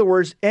 in other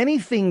words,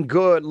 anything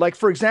good, like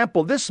for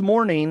example, this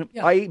morning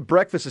I ate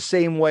breakfast the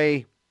same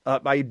way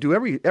I do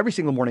every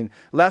single morning.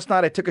 Last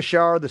night I took a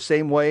shower the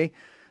same way.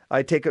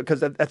 I take it because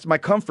that's my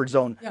comfort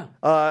zone. Yeah.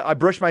 I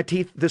brush my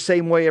teeth the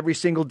same way every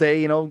single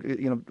day. In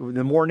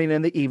the morning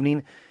and the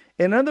evening.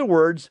 In other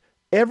words,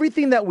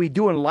 everything that we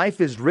do in life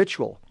is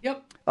ritual.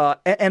 Yep.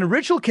 And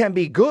ritual can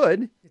be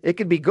good. It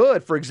can be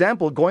good. For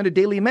example, going to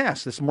daily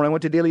mass. This morning I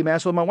went to daily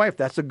mass with my wife.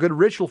 That's a good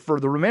ritual for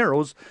the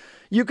Romeros.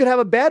 You could have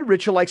a bad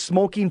ritual like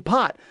smoking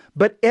pot,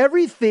 but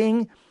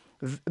everything,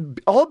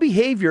 all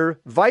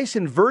behavior, vice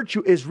and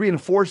virtue is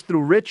reinforced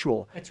through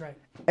ritual. That's right.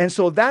 And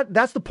so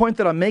that's the point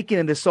that I'm making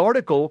in this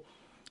article,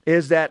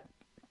 is that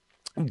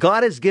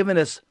God has given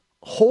us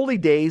holy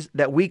days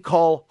that we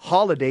call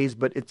holidays,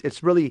 but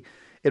it really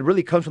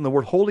comes from the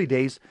word holy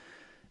days,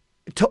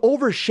 to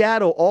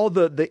overshadow all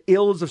the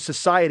ills of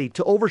society,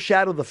 to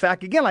overshadow the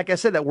fact, again, like I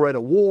said, that we're at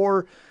a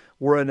war,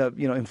 we're in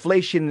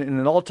inflation in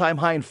an all-time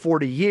high in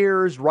 40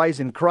 years, rise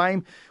in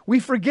crime. We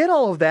forget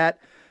all of that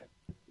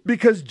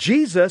because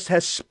Jesus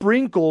has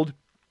sprinkled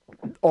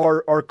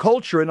our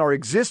culture and our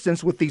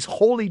existence with these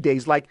holy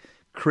days like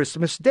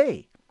Christmas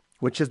Day,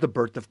 which is the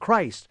birth of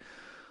Christ.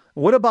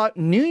 What about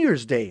New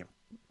Year's Day,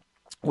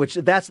 which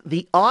that's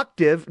the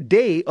octave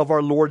day of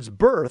our Lord's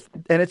birth,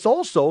 and it's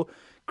also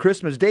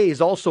Christmas Day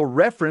is also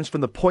referenced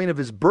from the point of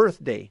his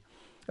birthday,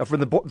 from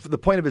the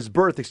point of his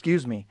birth,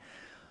 excuse me.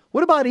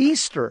 What about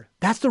Easter?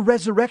 That's the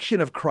resurrection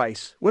of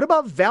Christ. What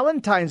about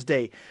Valentine's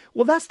Day?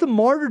 Well, that's the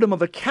martyrdom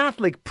of a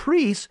Catholic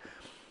priest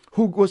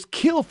who was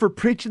killed for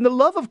preaching the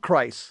love of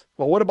Christ.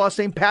 Well, what about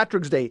St.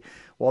 Patrick's Day?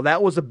 Well,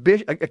 that was a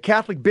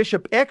Catholic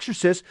bishop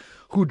exorcist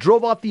who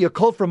drove out the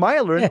occult from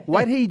Ireland.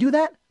 Why did he do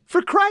that?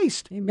 For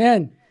Christ.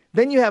 Amen.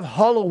 Then you have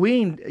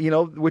Halloween,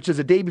 which is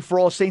a day before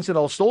All Saints and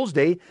All Souls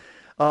Day.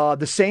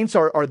 The saints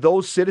are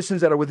those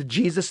citizens that are with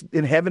Jesus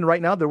in heaven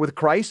right now. They're with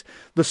Christ.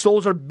 The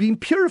souls are being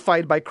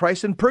purified by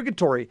Christ in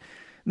purgatory.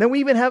 And then we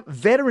even have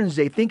Veterans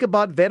Day. Think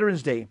about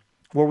Veterans Day,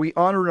 where we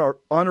honor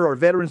our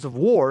veterans of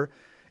war,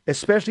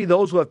 especially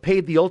those who have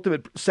paid the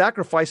ultimate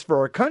sacrifice for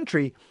our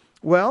country.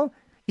 Well,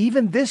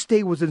 even this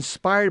day was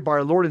inspired by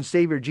our Lord and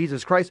Savior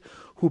Jesus Christ,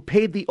 who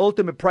paid the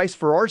ultimate price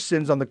for our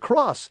sins on the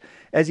cross.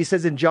 As he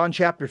says in John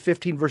chapter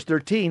 15, verse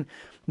 13,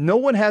 no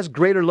one has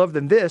greater love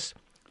than this,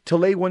 to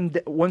lay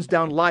one's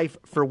down life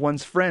for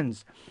one's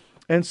friends.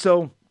 And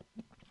so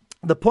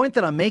the point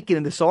that I'm making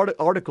in this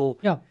article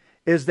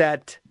is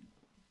that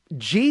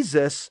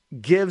Jesus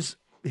gives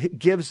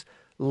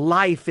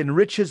life,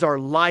 enriches our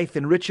life,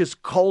 enriches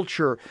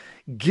culture,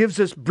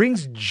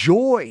 brings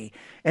joy,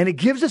 and it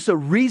gives us a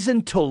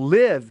reason to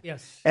live.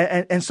 Yes.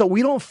 And so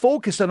we don't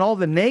focus on all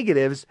the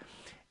negatives.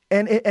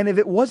 And if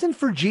it wasn't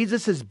for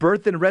Jesus'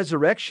 birth and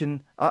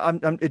resurrection,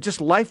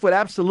 life would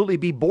absolutely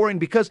be boring.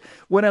 Because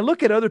when I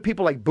look at other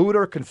people like Buddha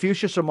or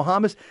Confucius or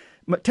Muhammad,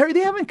 Terry, they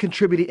haven't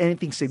contributed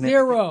anything significant.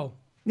 Zero.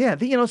 Yeah,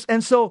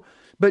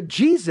 but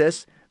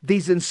Jesus,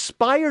 these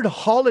inspired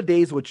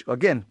holidays, which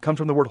again comes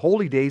from the word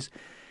holy days,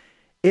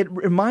 it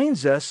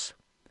reminds us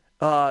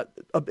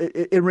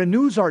it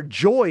renews our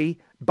joy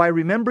by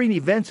remembering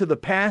events of the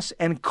past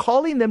and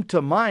calling them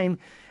to mind,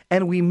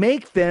 and we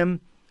make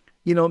them,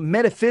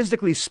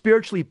 metaphysically,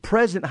 spiritually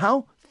present.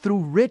 How?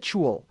 Through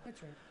ritual.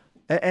 That's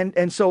right.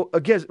 And so,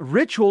 again,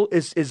 ritual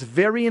is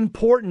very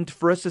important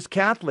for us as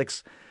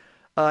Catholics.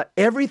 All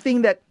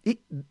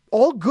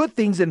good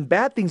things and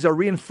bad things are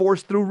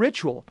reinforced through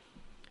ritual.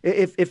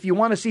 If you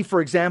want to see,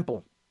 for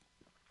example,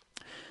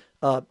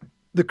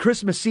 the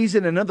Christmas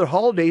season and other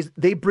holidays,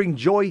 they bring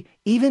joy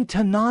even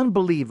to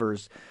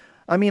non-believers.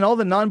 I mean, all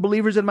the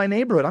non-believers in my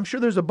neighborhood, I'm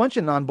sure there's a bunch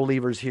of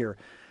non-believers here.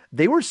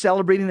 They were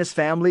celebrating as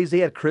families. They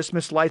had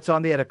Christmas lights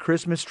on. They had a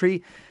Christmas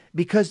tree.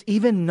 Because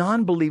even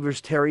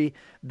non-believers, Terry,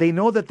 they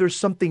know that there's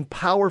something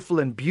powerful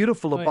and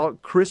beautiful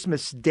about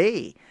Christmas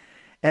Day.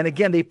 And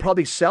again, they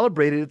probably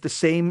celebrated it the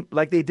same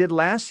like they did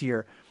last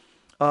year.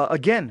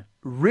 Again,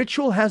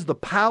 ritual has the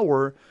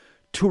power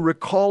to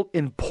recall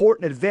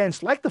important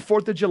events like the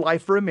 4th of July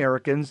for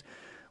Americans.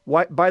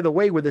 By the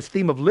way, with this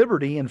theme of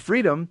liberty and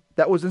freedom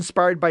that was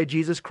inspired by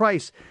Jesus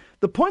Christ.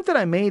 The point that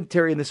I made,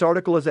 Terry, in this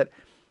article is that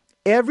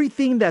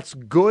everything that's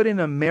good in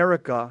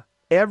America,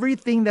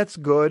 everything that's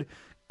good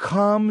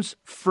comes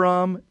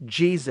from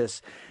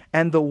Jesus.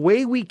 And the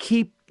way we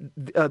keep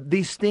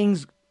these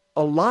things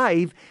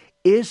alive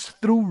is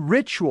through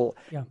ritual.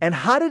 Yeah. And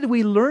how did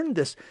we learn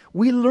this?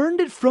 We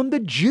learned it from the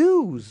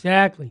Jews.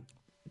 Exactly.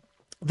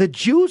 The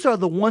Jews are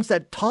the ones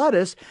that taught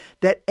us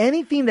that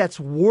anything that's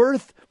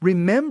worth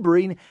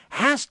remembering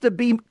has to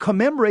be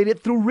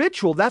commemorated through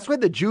ritual. That's why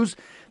the Jews,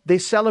 they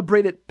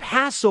celebrated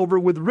Passover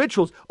with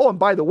rituals. Oh, and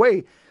by the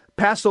way,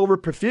 Passover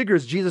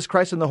prefigures Jesus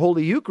Christ in the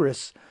Holy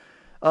Eucharist.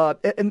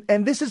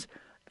 And this is,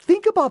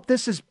 think about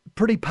this as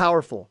pretty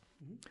powerful.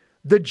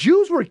 The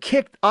Jews were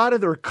kicked out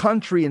of their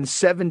country in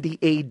 70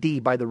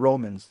 AD by the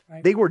Romans.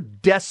 Right. They were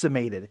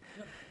decimated.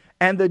 Yep.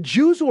 And the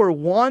Jews were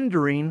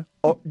wandering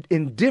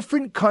in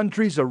different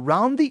countries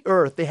around the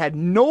earth. They had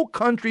no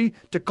country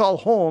to call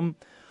home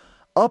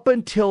up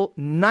until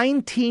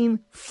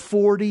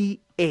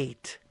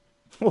 1948.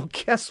 Well,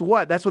 guess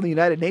what? That's when the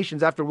United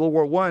Nations, after World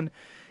War I,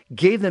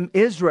 gave them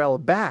Israel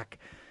back.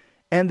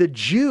 And the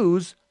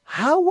Jews,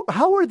 how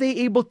are they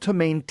able to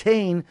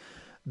maintain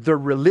their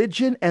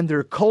religion and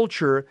their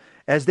culture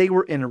as they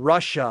were in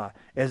Russia,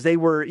 as they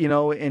were,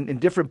 in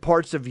different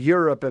parts of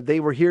Europe, if they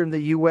were here in the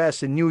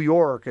U.S., in New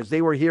York, as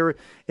they were here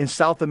in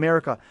South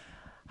America?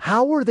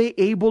 How were they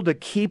able to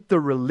keep the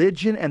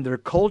religion and their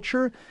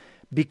culture?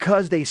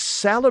 Because they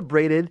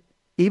celebrated,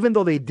 even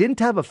though they didn't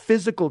have a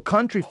physical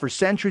country for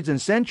centuries and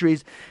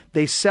centuries,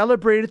 they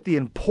celebrated the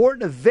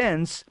important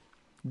events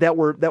that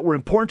were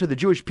important to the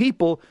Jewish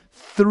people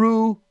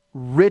through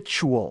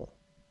ritual.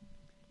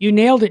 You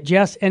nailed it,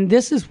 Jess. And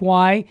this is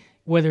why,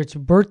 whether it's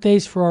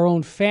birthdays for our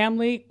own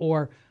family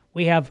or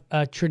we have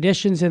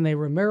traditions in the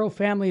Romero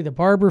family, the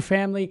Barber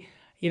family,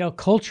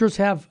 cultures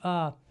have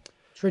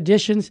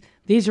traditions.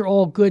 These are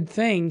all good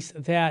things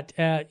that,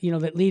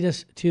 that lead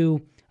us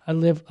to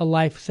live a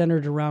life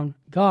centered around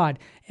God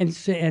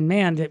and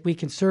man, that we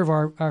can serve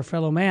our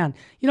fellow man.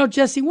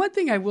 Jesse, one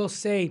thing I will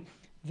say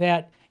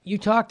that you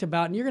talked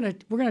about,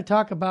 and we're gonna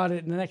talk about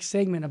it in the next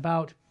segment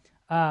about,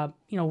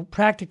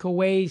 practical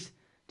ways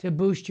to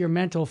boost your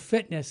mental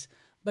fitness.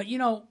 But,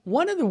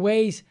 one of the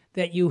ways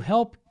that you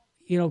help,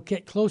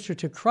 get closer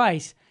to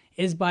Christ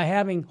is by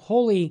having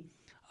holy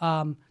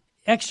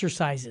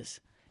exercises.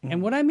 Mm-hmm.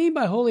 And what I mean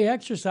by holy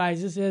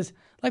exercises is,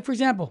 like, for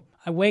example,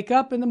 I wake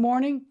up in the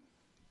morning,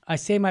 I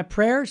say my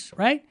prayers,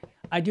 right?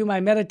 I do my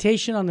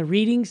meditation on the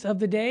readings of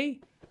the day.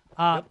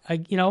 I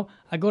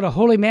go to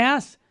Holy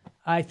Mass.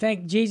 I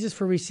thank Jesus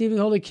for receiving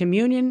Holy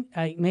Communion.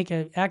 I make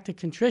an act of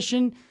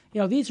contrition.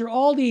 These are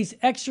all these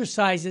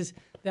exercises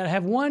that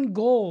have one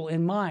goal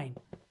in mind,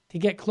 to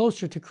get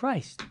closer to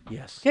Christ.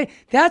 Yes. Okay,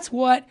 that's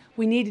what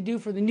we need to do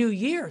for the new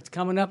year. It's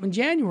coming up in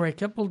January, a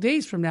couple of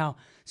days from now.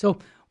 So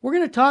we're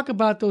going to talk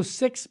about those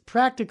 6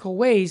 practical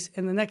ways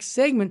in the next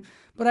segment.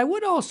 But I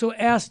would also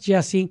ask,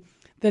 Jesse,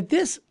 that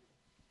this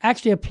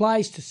actually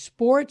applies to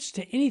sports,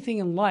 to anything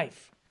in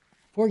life.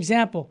 For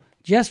example,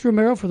 Jess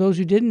Romero, for those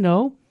who didn't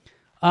know,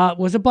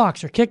 was a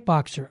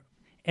kickboxer.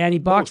 And he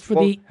boxed for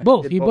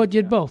both. He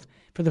did both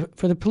for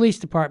the police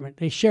department,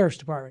 the sheriff's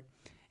department.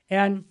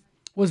 And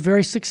was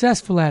very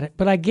successful at it.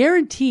 But I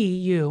guarantee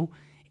you,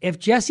 if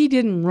Jesse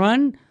didn't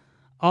run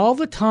all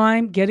the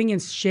time, getting in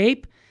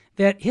shape,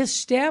 that his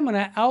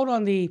stamina out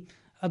on the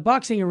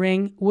boxing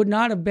ring would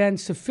not have been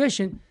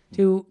sufficient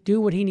to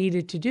do what he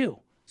needed to do.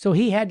 So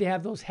he had to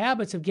have those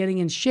habits of getting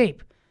in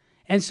shape.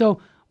 And so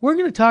we're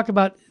going to talk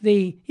about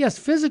the,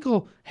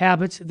 physical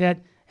habits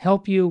that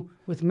help you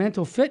with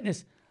mental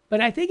fitness. But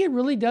I think it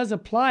really does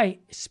apply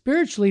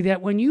spiritually,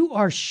 that when you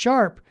are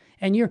sharp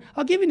and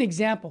I'll give you an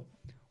example.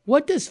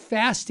 What does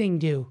fasting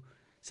do?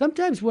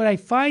 Sometimes what I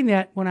find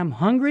that when I'm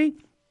hungry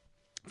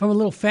from a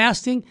little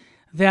fasting,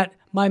 that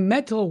my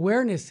mental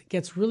awareness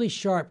gets really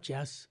sharp,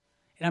 Jess.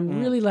 And I'm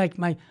really like,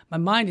 my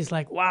mind is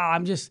like, wow,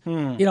 I'm just,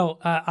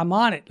 I'm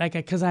on it. Like,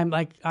 because I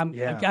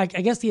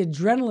guess the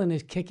adrenaline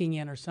is kicking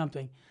in or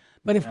something.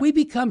 But if we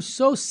become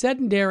so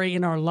sedentary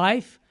in our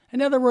life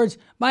In other words,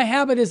 my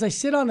habit is I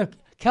sit on the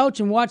couch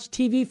and watch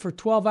TV for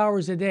 12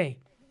 hours a day.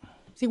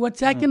 See, what's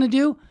that going to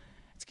do?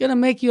 It's going to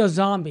make you a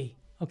zombie,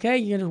 okay?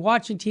 You're going to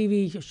watching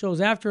TV shows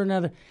after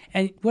another.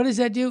 And what does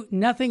that do?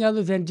 Nothing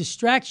other than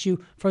distracts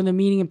you from the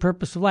meaning and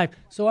purpose of life.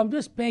 So I'm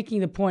just making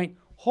the point,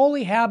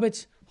 holy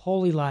habits,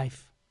 holy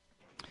life.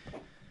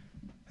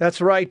 That's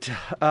right.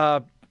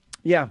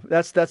 Yeah,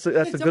 that's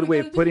a good way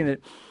of putting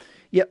it.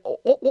 Yeah,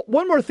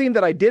 one more thing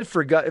that I did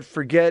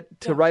forget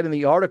to write in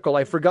the article.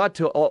 I forgot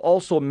to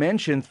also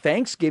mention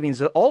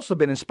Thanksgiving's also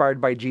been inspired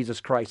by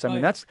Jesus Christ. I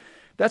mean,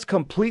 that's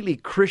completely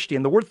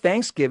Christian. The word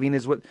Thanksgiving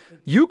is what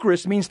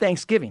Eucharist means,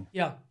 Thanksgiving.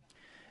 Yeah,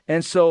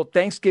 and so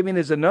Thanksgiving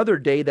is another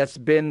day that's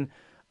been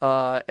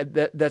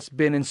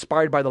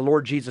inspired by the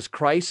Lord Jesus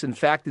Christ. In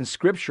fact, in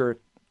Scripture,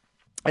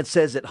 it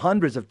says it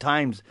hundreds of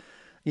times.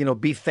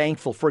 Be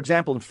thankful. For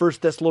example, in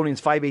 1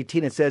 Thessalonians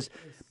 5:18, it says,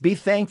 "Be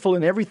thankful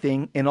in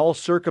everything, in all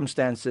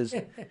circumstances."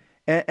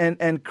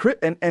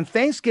 and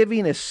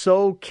Thanksgiving is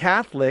so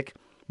Catholic.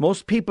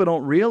 Most people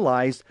don't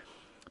realize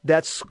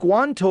that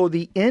Squanto,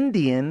 the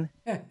Indian,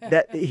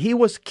 that he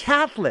was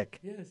Catholic.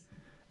 yes.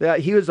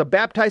 He was a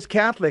baptized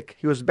Catholic.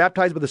 He was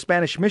baptized by the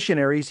Spanish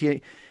missionaries.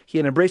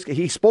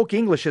 He spoke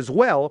English as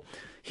well.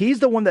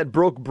 He's the one that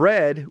broke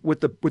bread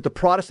with the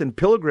Protestant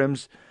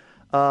pilgrims.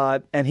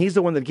 And he's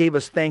the one that gave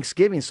us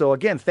Thanksgiving. So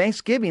again,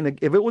 Thanksgiving,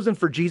 if it wasn't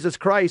for Jesus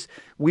Christ,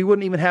 we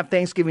wouldn't even have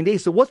Thanksgiving Day.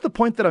 So what's the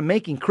point that I'm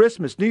making?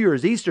 Christmas, New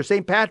Year's, Easter,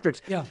 St.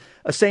 Patrick's,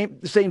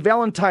 St.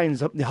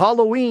 Valentine's,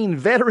 Halloween,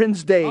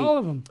 Veterans Day, all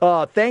of them.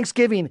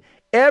 Thanksgiving.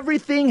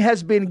 Everything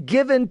has been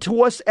given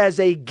to us as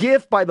a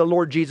gift by the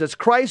Lord Jesus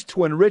Christ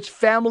to enrich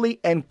family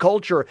and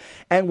culture.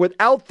 And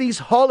without these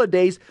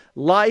holidays,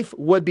 life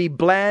would be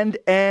bland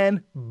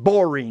and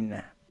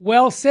boring.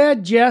 Well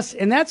said, Jess.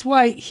 And that's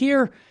why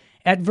here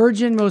at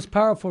Virgin Most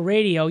Powerful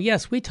Radio,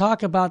 yes, we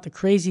talk about the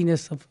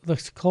craziness of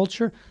this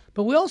culture,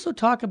 but we also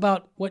talk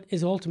about what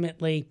is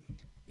ultimately,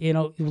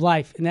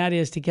 life, and that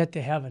is to get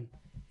to heaven.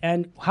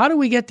 And how do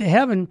we get to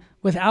heaven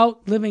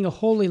without living a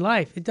holy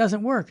life? It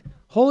doesn't work.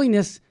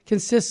 Holiness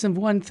consists of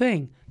one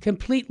thing,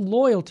 complete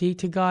loyalty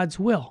to God's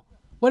will.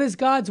 What is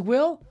God's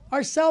will?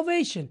 Our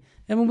salvation.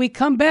 And when we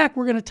come back,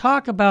 we're going to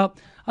talk about,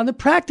 on the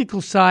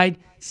practical side,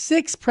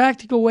 6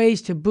 practical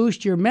ways to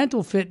boost your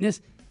mental fitness.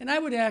 And I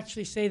would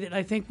actually say that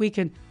I think we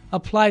can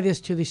apply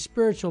this to the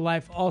spiritual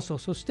life also.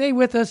 So stay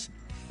with us.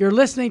 You're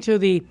listening to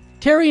the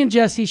Terry and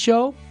Jesse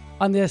Show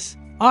on this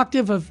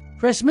octave of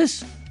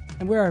Christmas.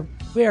 And we are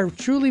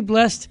truly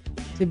blessed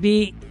to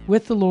be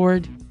with the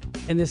Lord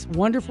in this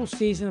wonderful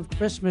season of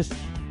Christmas,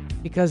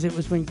 because it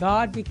was when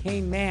God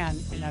became man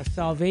and our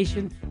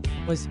salvation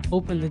was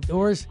opened, the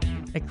doors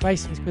that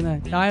Christ was going to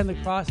die on the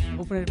cross,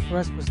 open it for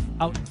us, was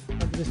out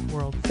of this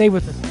world. Stay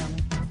with us, family.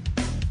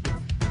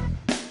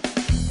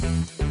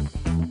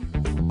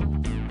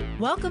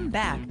 Welcome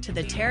back to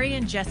the Terry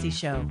and Jesse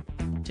Show.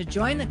 To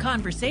join the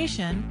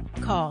conversation,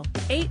 call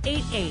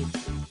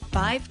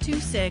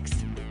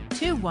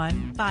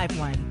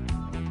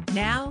 888-526-2151.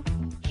 Now,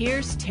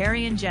 here's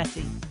Terry and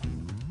Jesse.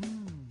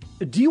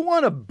 Do you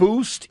want to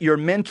boost your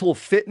mental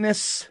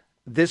fitness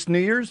this New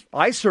Year's?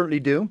 I certainly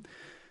do.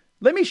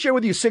 Let me share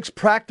with you 6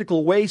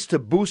 practical ways to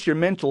boost your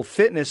mental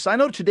fitness. I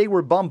know today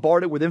we're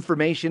bombarded with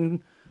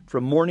information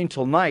from morning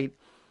till night.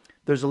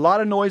 There's a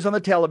lot of noise on the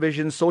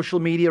television, social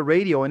media,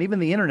 radio, and even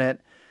the internet.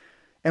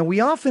 And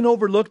we often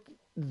overlook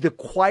the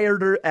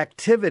quieter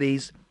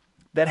activities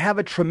that have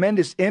a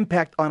tremendous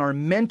impact on our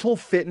mental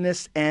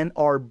fitness and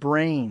our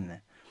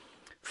brain.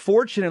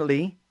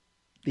 Fortunately,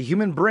 the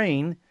human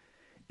brain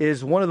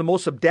is one of the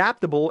most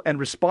adaptable and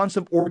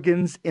responsive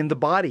organs in the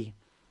body.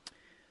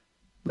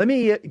 Let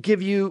me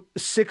give you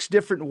 6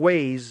 different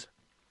ways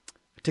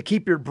to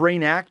keep your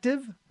brain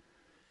active.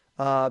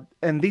 And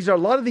a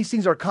lot of these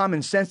things are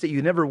common sense that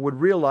you never would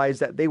realize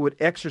that they would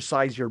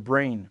exercise your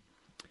brain.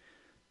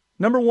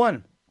 Number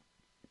 1,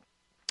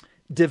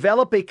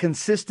 develop a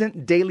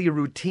consistent daily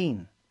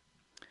routine.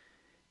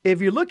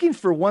 If you're looking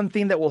for one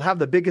thing that will have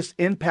the biggest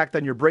impact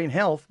on your brain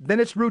health,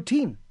 then it's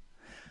routine.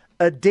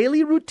 A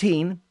daily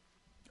routine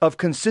of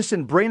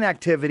consistent brain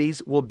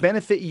activities will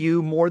benefit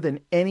you more than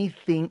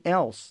anything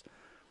else.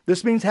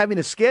 This means having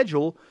a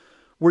schedule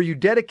where you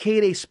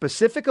dedicate a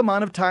specific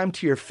amount of time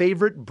to your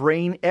favorite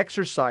brain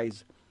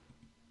exercise.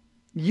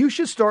 You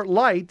should start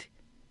light.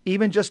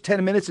 Even just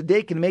 10 minutes a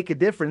day can make a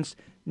difference.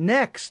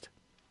 Next,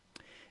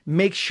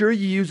 make sure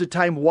you use the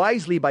time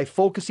wisely by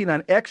focusing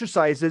on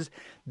exercises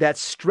that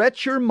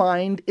stretch your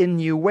mind in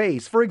new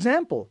ways. For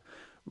example,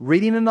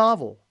 reading a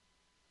novel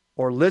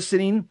or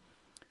listening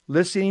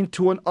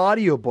to an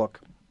audiobook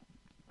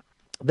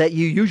that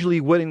you usually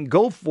wouldn't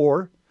go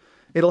for.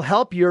 It'll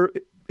help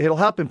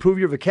improve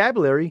your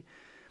vocabulary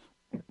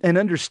and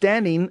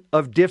understanding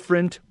of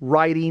different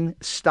writing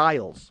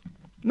styles.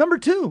 Number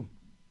 2,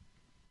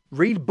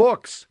 read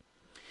books.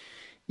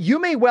 You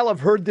may well have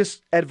heard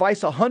this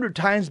advice 100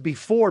 times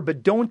before,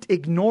 but don't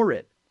ignore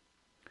it.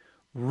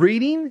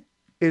 Reading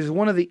is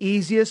one of the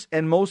easiest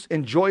and most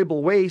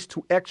enjoyable ways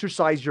to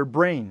exercise your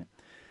brain.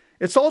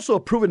 It's also a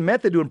proven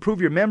method to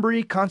improve your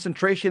memory,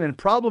 concentration, and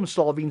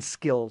problem-solving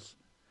skills.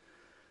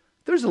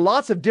 There's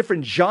lots of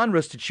different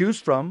genres to choose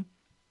from,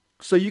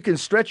 so you can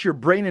stretch your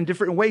brain in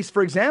different ways.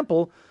 For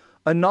example,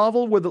 a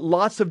novel with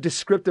lots of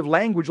descriptive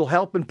language will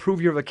help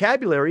improve your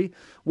vocabulary,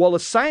 while a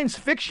science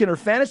fiction or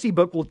fantasy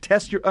book will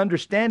test your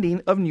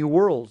understanding of new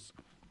worlds.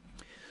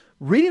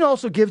 Reading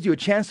also gives you a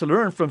chance to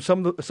learn from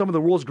some of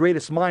the world's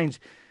greatest minds.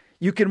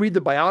 You can read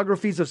the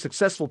biographies of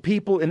successful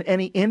people in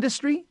any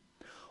industry,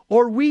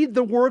 or read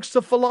the works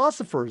of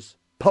philosophers,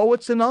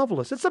 poets, and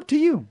novelists. It's up to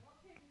you.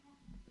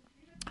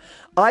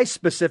 I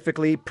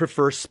specifically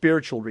prefer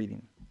spiritual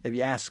reading, if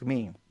you ask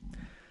me.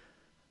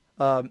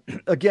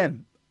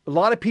 Again, a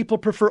lot of people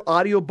prefer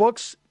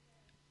audiobooks,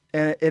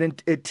 and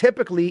it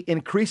typically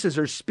increases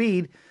their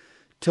speed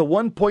to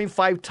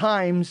 1.5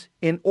 times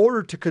in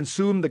order to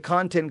consume the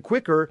content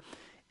quicker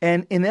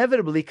and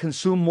inevitably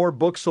consume more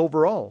books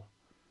overall.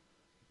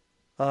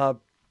 And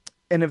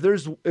if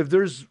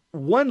there's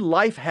one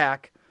life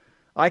hack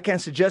I can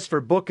suggest for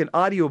book and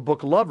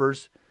audiobook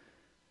lovers,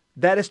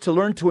 that is to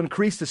learn to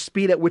increase the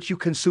speed at which you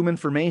consume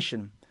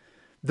information.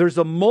 There's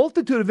a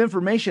multitude of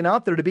information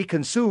out there to be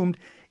consumed,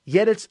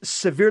 yet it's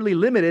severely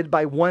limited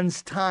by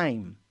one's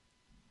time.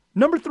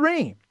 Number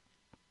 3,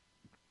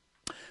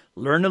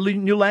 learn a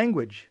new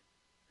language.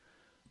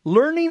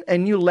 Learning a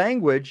new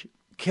language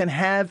can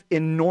have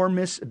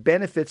enormous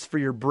benefits for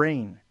your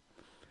brain.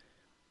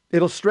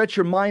 It'll stretch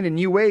your mind in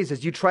new ways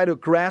as you try to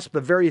grasp the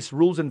various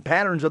rules and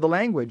patterns of the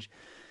language.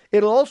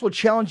 It'll also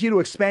challenge you to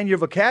expand your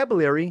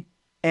vocabulary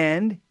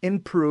and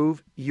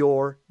improve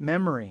your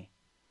memory.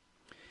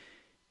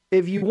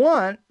 If you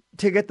want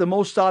to get the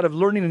most out of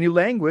learning a new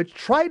language,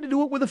 try to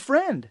do it with a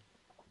friend.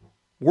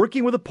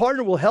 Working with a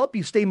partner will help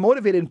you stay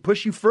motivated and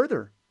push you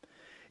further.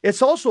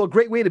 It's also a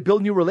great way to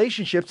build new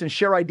relationships and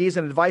share ideas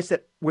and advice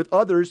with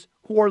others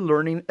who are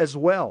learning as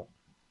well.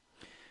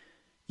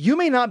 You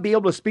may not be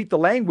able to speak the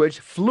language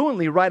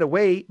fluently right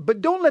away, but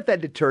don't let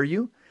that deter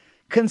you.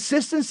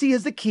 Consistency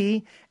is the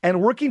key,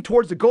 and working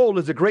towards the goal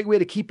is a great way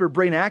to keep your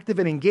brain active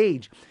and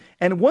engaged.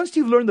 And once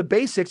you've learned the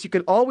basics, you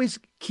can always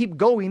keep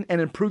going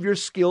and improve your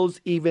skills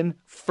even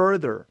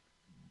further.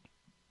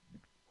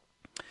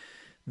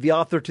 The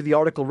author to the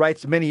article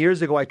writes, many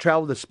years ago, I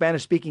traveled to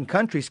Spanish-speaking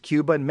countries,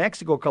 Cuba and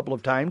Mexico, a couple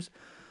of times.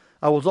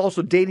 I was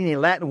also dating a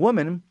Latin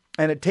woman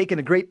and had taken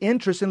a great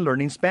interest in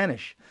learning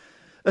Spanish.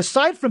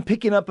 Aside from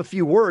picking up a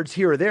few words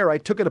here or there, I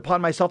took it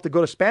upon myself to go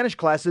to Spanish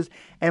classes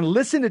and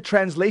listen to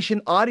translation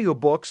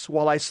audiobooks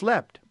while I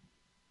slept.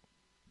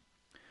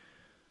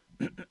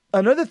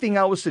 Another thing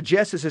I would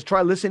suggest is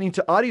try listening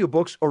to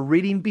audiobooks or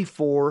reading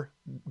before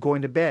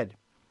going to bed.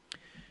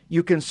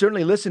 You can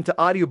certainly listen to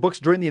audiobooks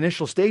during the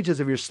initial stages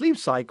of your sleep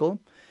cycle.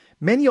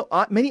 Many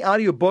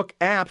audiobook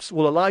apps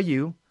will allow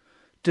you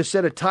to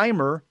set a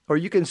timer, or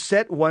you can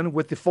set one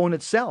with the phone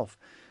itself,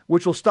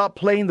 which will stop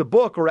playing the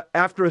book or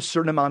after a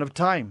certain amount of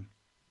time.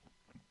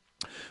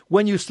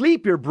 When you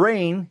sleep, your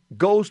brain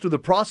goes through the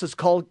process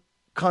called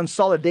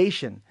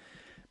consolidation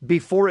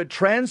before it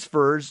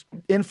transfers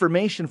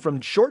information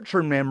from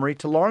short-term memory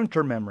to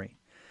long-term memory.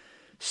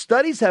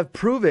 Studies have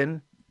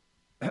proven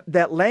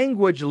that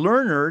language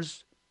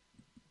learners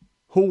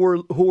who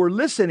were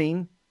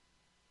listening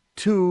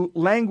to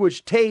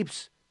language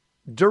tapes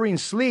during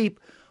sleep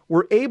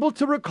were able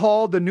to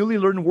recall the newly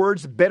learned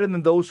words better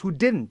than those who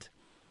didn't.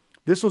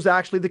 This was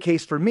actually the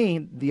case for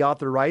me, the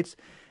author writes,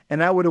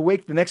 and I would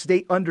awake the next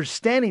day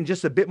understanding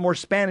just a bit more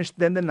Spanish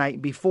than the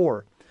night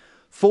before.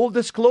 Full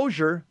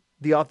disclosure,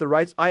 the author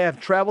writes, I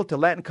haven't traveled to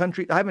Latin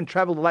countries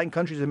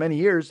in many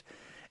years,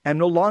 and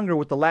no longer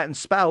with the Latin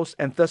spouse,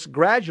 and thus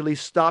gradually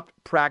stopped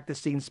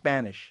practicing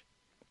Spanish.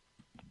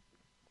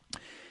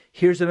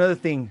 Here's another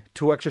thing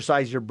to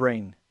exercise your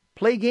brain.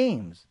 Play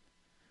games.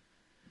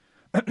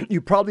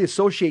 You probably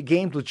associate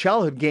games with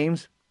childhood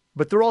games,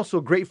 but they're also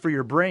great for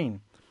your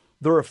brain.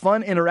 They're a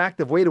fun,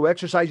 interactive way to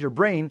exercise your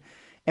brain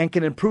and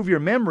can improve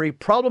your memory,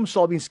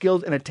 problem-solving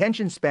skills, and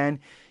attention span.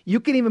 You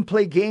can even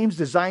play games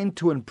designed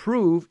to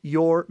improve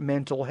your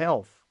mental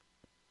health.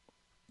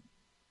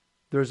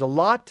 There's a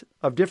lot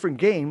of different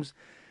games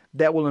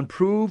that will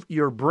improve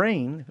your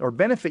brain or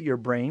benefit your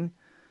brain,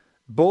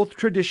 both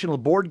traditional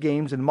board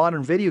games and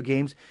modern video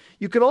games.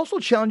 You could also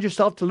challenge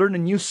yourself to learn a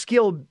new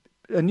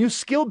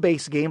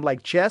skill-based game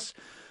like chess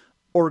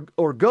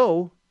or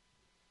Go,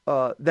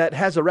 that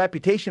has a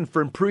reputation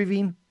for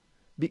improving,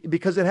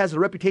 because it has a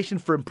reputation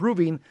for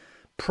improving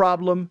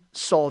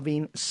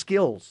problem-solving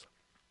skills.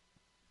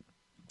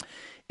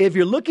 If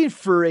you're looking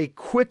for a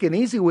quick and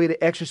easy way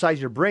to exercise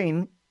your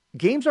brain,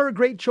 games are a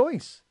great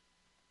choice.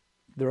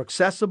 They're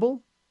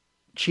accessible,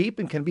 cheap,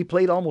 and can be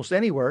played almost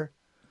anywhere,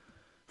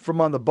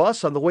 from on the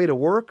bus on the way to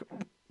work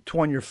to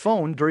on your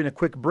phone during a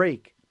quick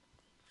break.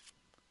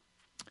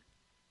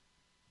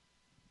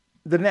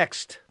 The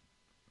next,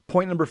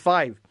 point number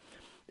 5.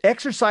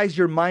 Exercise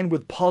your mind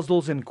with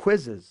puzzles and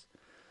quizzes.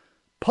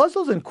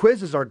 Puzzles and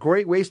quizzes are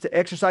great ways to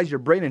exercise your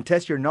brain and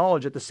test your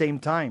knowledge at the same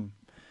time.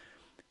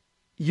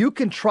 You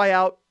can try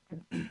out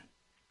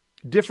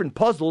different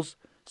puzzles,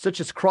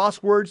 such as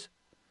crosswords,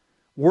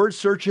 word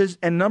searches,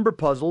 and number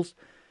puzzles.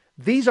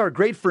 These are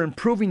great for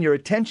improving your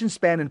attention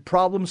span and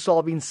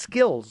problem-solving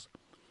skills.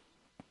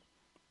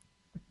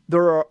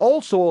 There are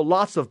also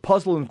lots of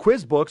puzzle and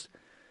quiz books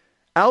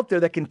out there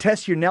that can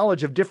test your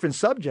knowledge of different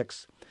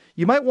subjects.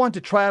 You might want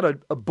to try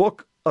out a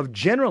book of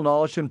general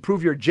knowledge to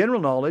improve your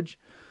general knowledge,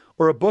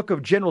 or a book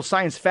of general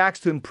science facts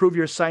to improve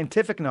your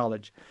scientific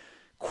knowledge.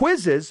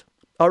 Quizzes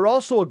are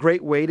also a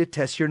great way to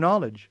test your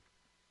knowledge.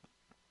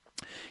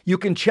 You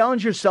can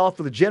challenge yourself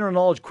with general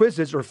knowledge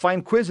quizzes or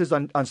find quizzes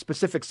on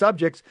specific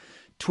subjects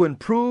to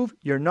improve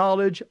your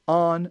knowledge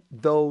on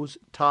those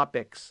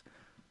topics.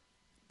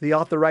 The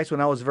author writes,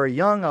 when I was very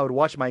young, I would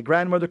watch my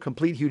grandmother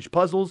complete huge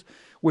puzzles,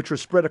 which were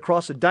spread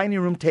across the dining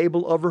room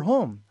table of her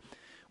home.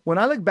 When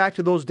I look back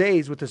to those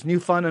days with this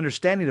newfound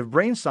understanding of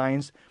brain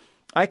science,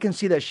 I can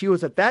see that she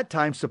was at that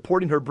time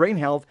supporting her brain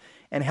health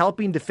and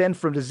helping defend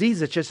from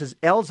diseases such as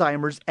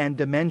Alzheimer's and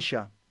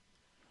dementia.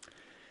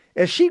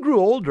 As she grew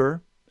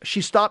older,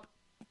 she stopped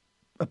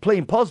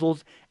playing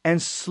puzzles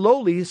and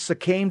slowly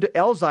succumbed to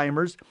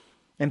Alzheimer's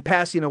and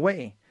passing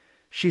away.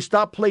 She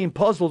stopped playing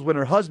puzzles when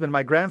her husband,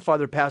 my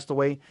grandfather, passed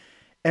away.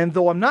 And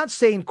though I'm not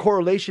saying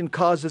correlation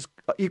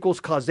equals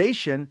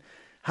causation,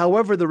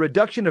 however, the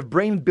reduction of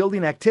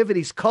brain-building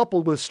activities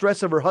coupled with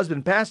stress of her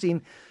husband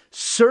passing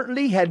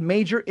certainly had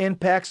major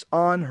impacts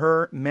on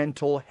her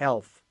mental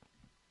health.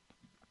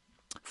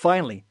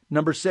 Finally,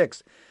 number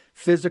 6,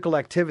 physical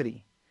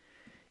activity.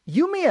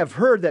 You may have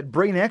heard that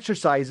brain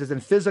exercises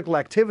and physical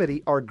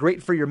activity are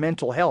great for your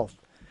mental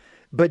health,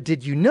 but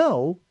did you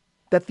know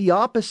that the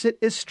opposite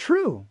is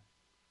true?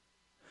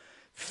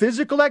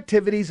 Physical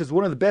activities is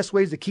one of the best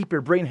ways to keep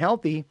your brain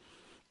healthy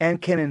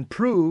and can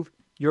improve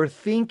your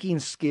thinking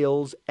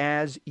skills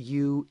as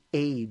you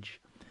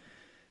age.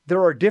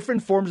 There are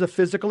different forms of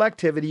physical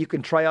activity you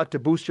can try out to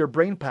boost your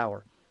brain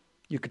power.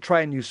 You could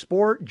try a new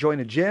sport, join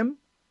a gym,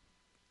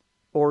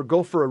 or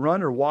go for a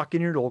run or walk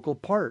in your local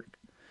park.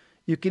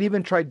 You can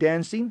even try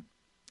dancing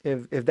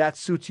if that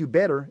suits you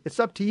better. It's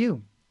up to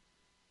you.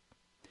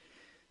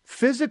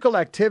 Physical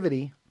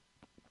activity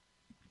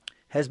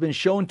has been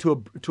shown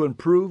to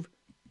improve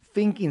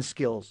thinking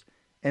skills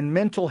and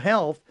mental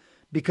health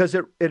because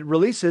it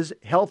releases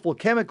healthful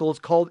chemicals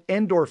called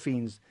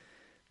endorphins.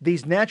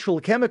 These natural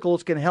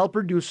chemicals can help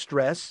reduce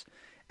stress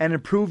and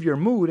improve your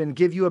mood and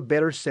give you a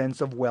better sense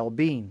of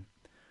well-being.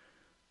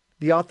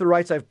 The author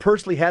writes, I've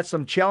personally had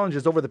some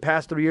challenges over the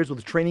past 3 years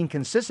with training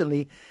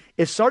consistently.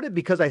 It started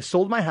because I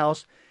sold my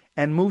house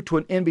and moved to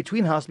an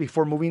in-between house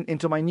before moving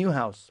into my new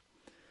house.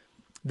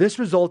 This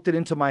resulted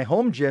into my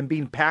home gym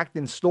being packed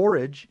in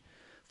storage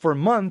for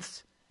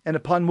months, and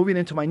upon moving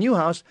into my new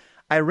house,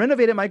 I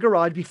renovated my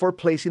garage before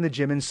placing the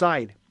gym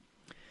inside.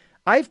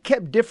 I've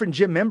kept different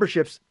gym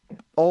memberships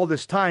all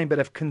this time, but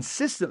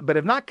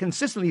have not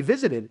consistently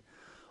visited.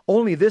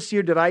 Only this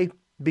year did I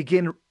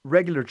begin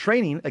regular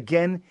training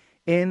again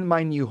in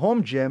my new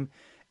home gym,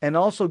 and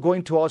also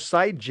going to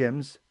outside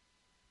gyms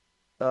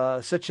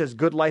such as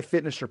Good Life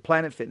Fitness or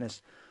Planet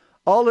Fitness.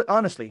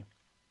 Honestly,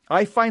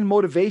 I find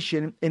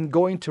motivation in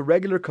going to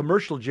regular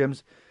commercial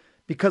gyms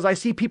because I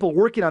see people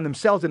working on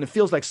themselves and it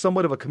feels like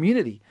somewhat of a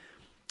community.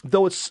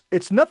 Though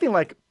it's nothing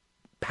like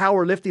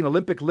powerlifting,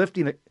 Olympic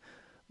lifting,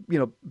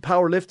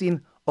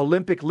 powerlifting,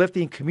 Olympic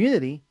lifting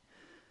community.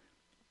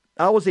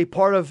 I was a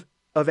part of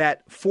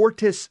at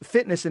Fortis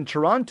Fitness in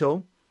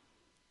Toronto.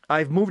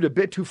 I've moved a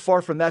bit too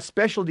far from that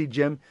specialty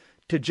gym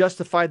to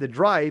justify the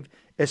drive,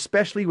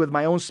 especially with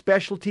my own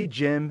specialty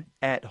gym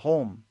at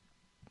home.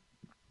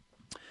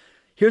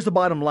 Here's the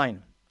bottom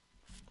line.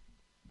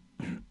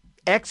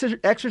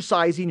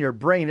 Exercising your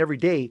brain every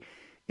day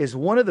is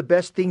one of the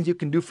best things you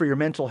can do for your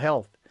mental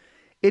health.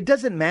 It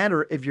doesn't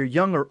matter if you're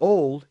young or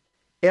old.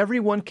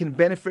 Everyone can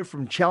benefit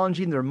from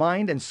challenging their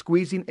mind and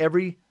squeezing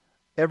every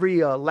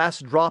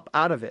last drop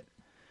out of it.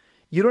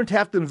 You don't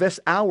have to invest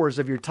hours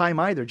of your time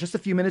either. Just a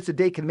few minutes a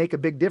day can make a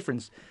big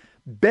difference.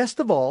 Best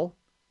of all,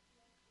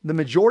 the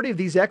majority of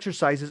these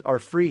exercises are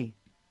free.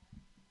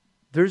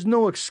 There's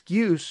no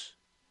excuse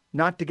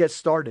not to get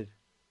started.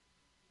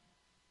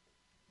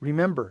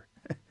 Remember,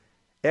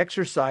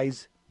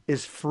 exercise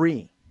is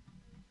free.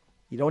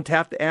 You don't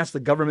have to ask the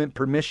government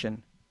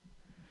permission.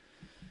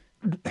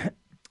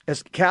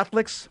 As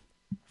Catholics,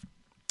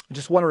 I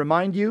just want to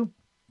remind you,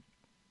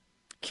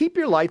 keep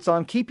your lights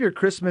on, keep your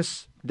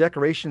Christmas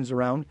decorations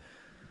around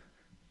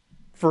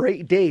for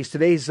 8 days.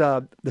 Today's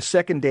the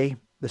second day,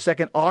 the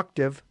second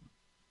octave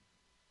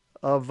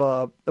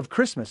of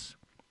Christmas.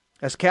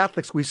 As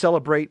Catholics, we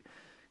celebrate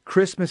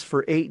Christmas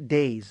for 8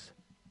 days.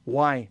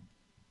 Why?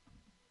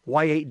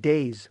 Why 8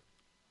 days?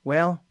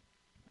 Well,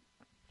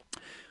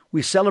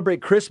 we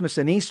celebrate Christmas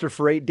and Easter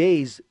for 8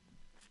 days,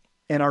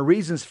 and our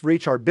reasons for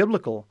each are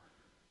biblical.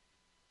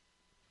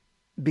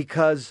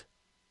 Because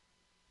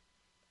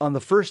on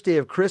the first day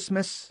of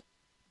Christmas,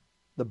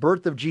 the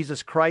birth of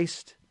Jesus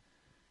Christ,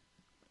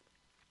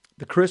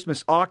 the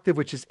Christmas octave,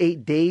 which is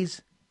 8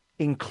 days,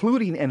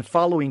 including and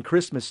following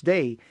Christmas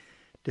Day,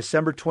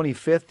 December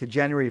 25th to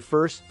January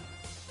 1st,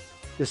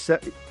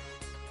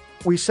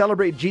 we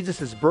celebrate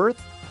Jesus'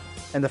 birth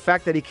and the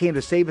fact that he came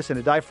to save us and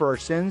to die for our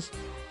sins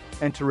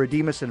and to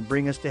redeem us and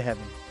bring us to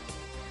heaven.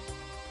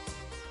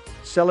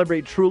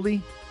 Celebrate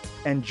truly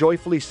and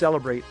joyfully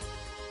celebrate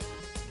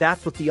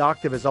That's what the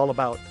Octave is all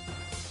about.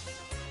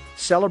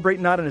 Celebrate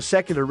not in a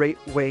secular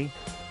way,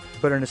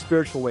 but in a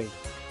spiritual way.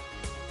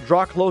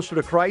 Draw closer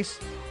to Christ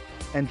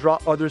and draw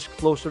others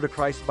closer to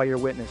Christ by your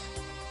witness.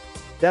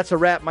 That's a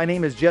wrap. My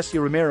name is Jesse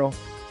Romero.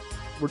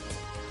 We're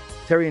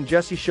Terry and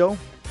Jesse Show.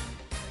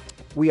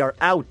 We are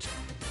out.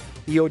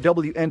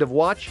 EOW, end of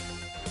watch.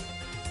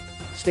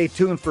 Stay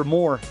tuned for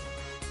more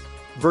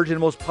Virgin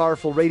Most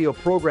Powerful Radio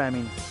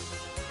programming,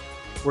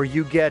 where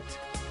you get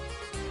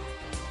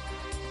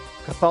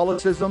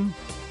Catholicism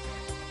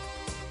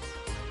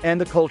and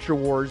the culture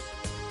wars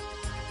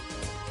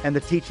and the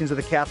teachings of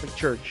the Catholic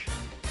Church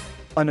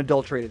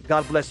unadulterated.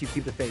 God bless you.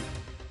 Keep the faith.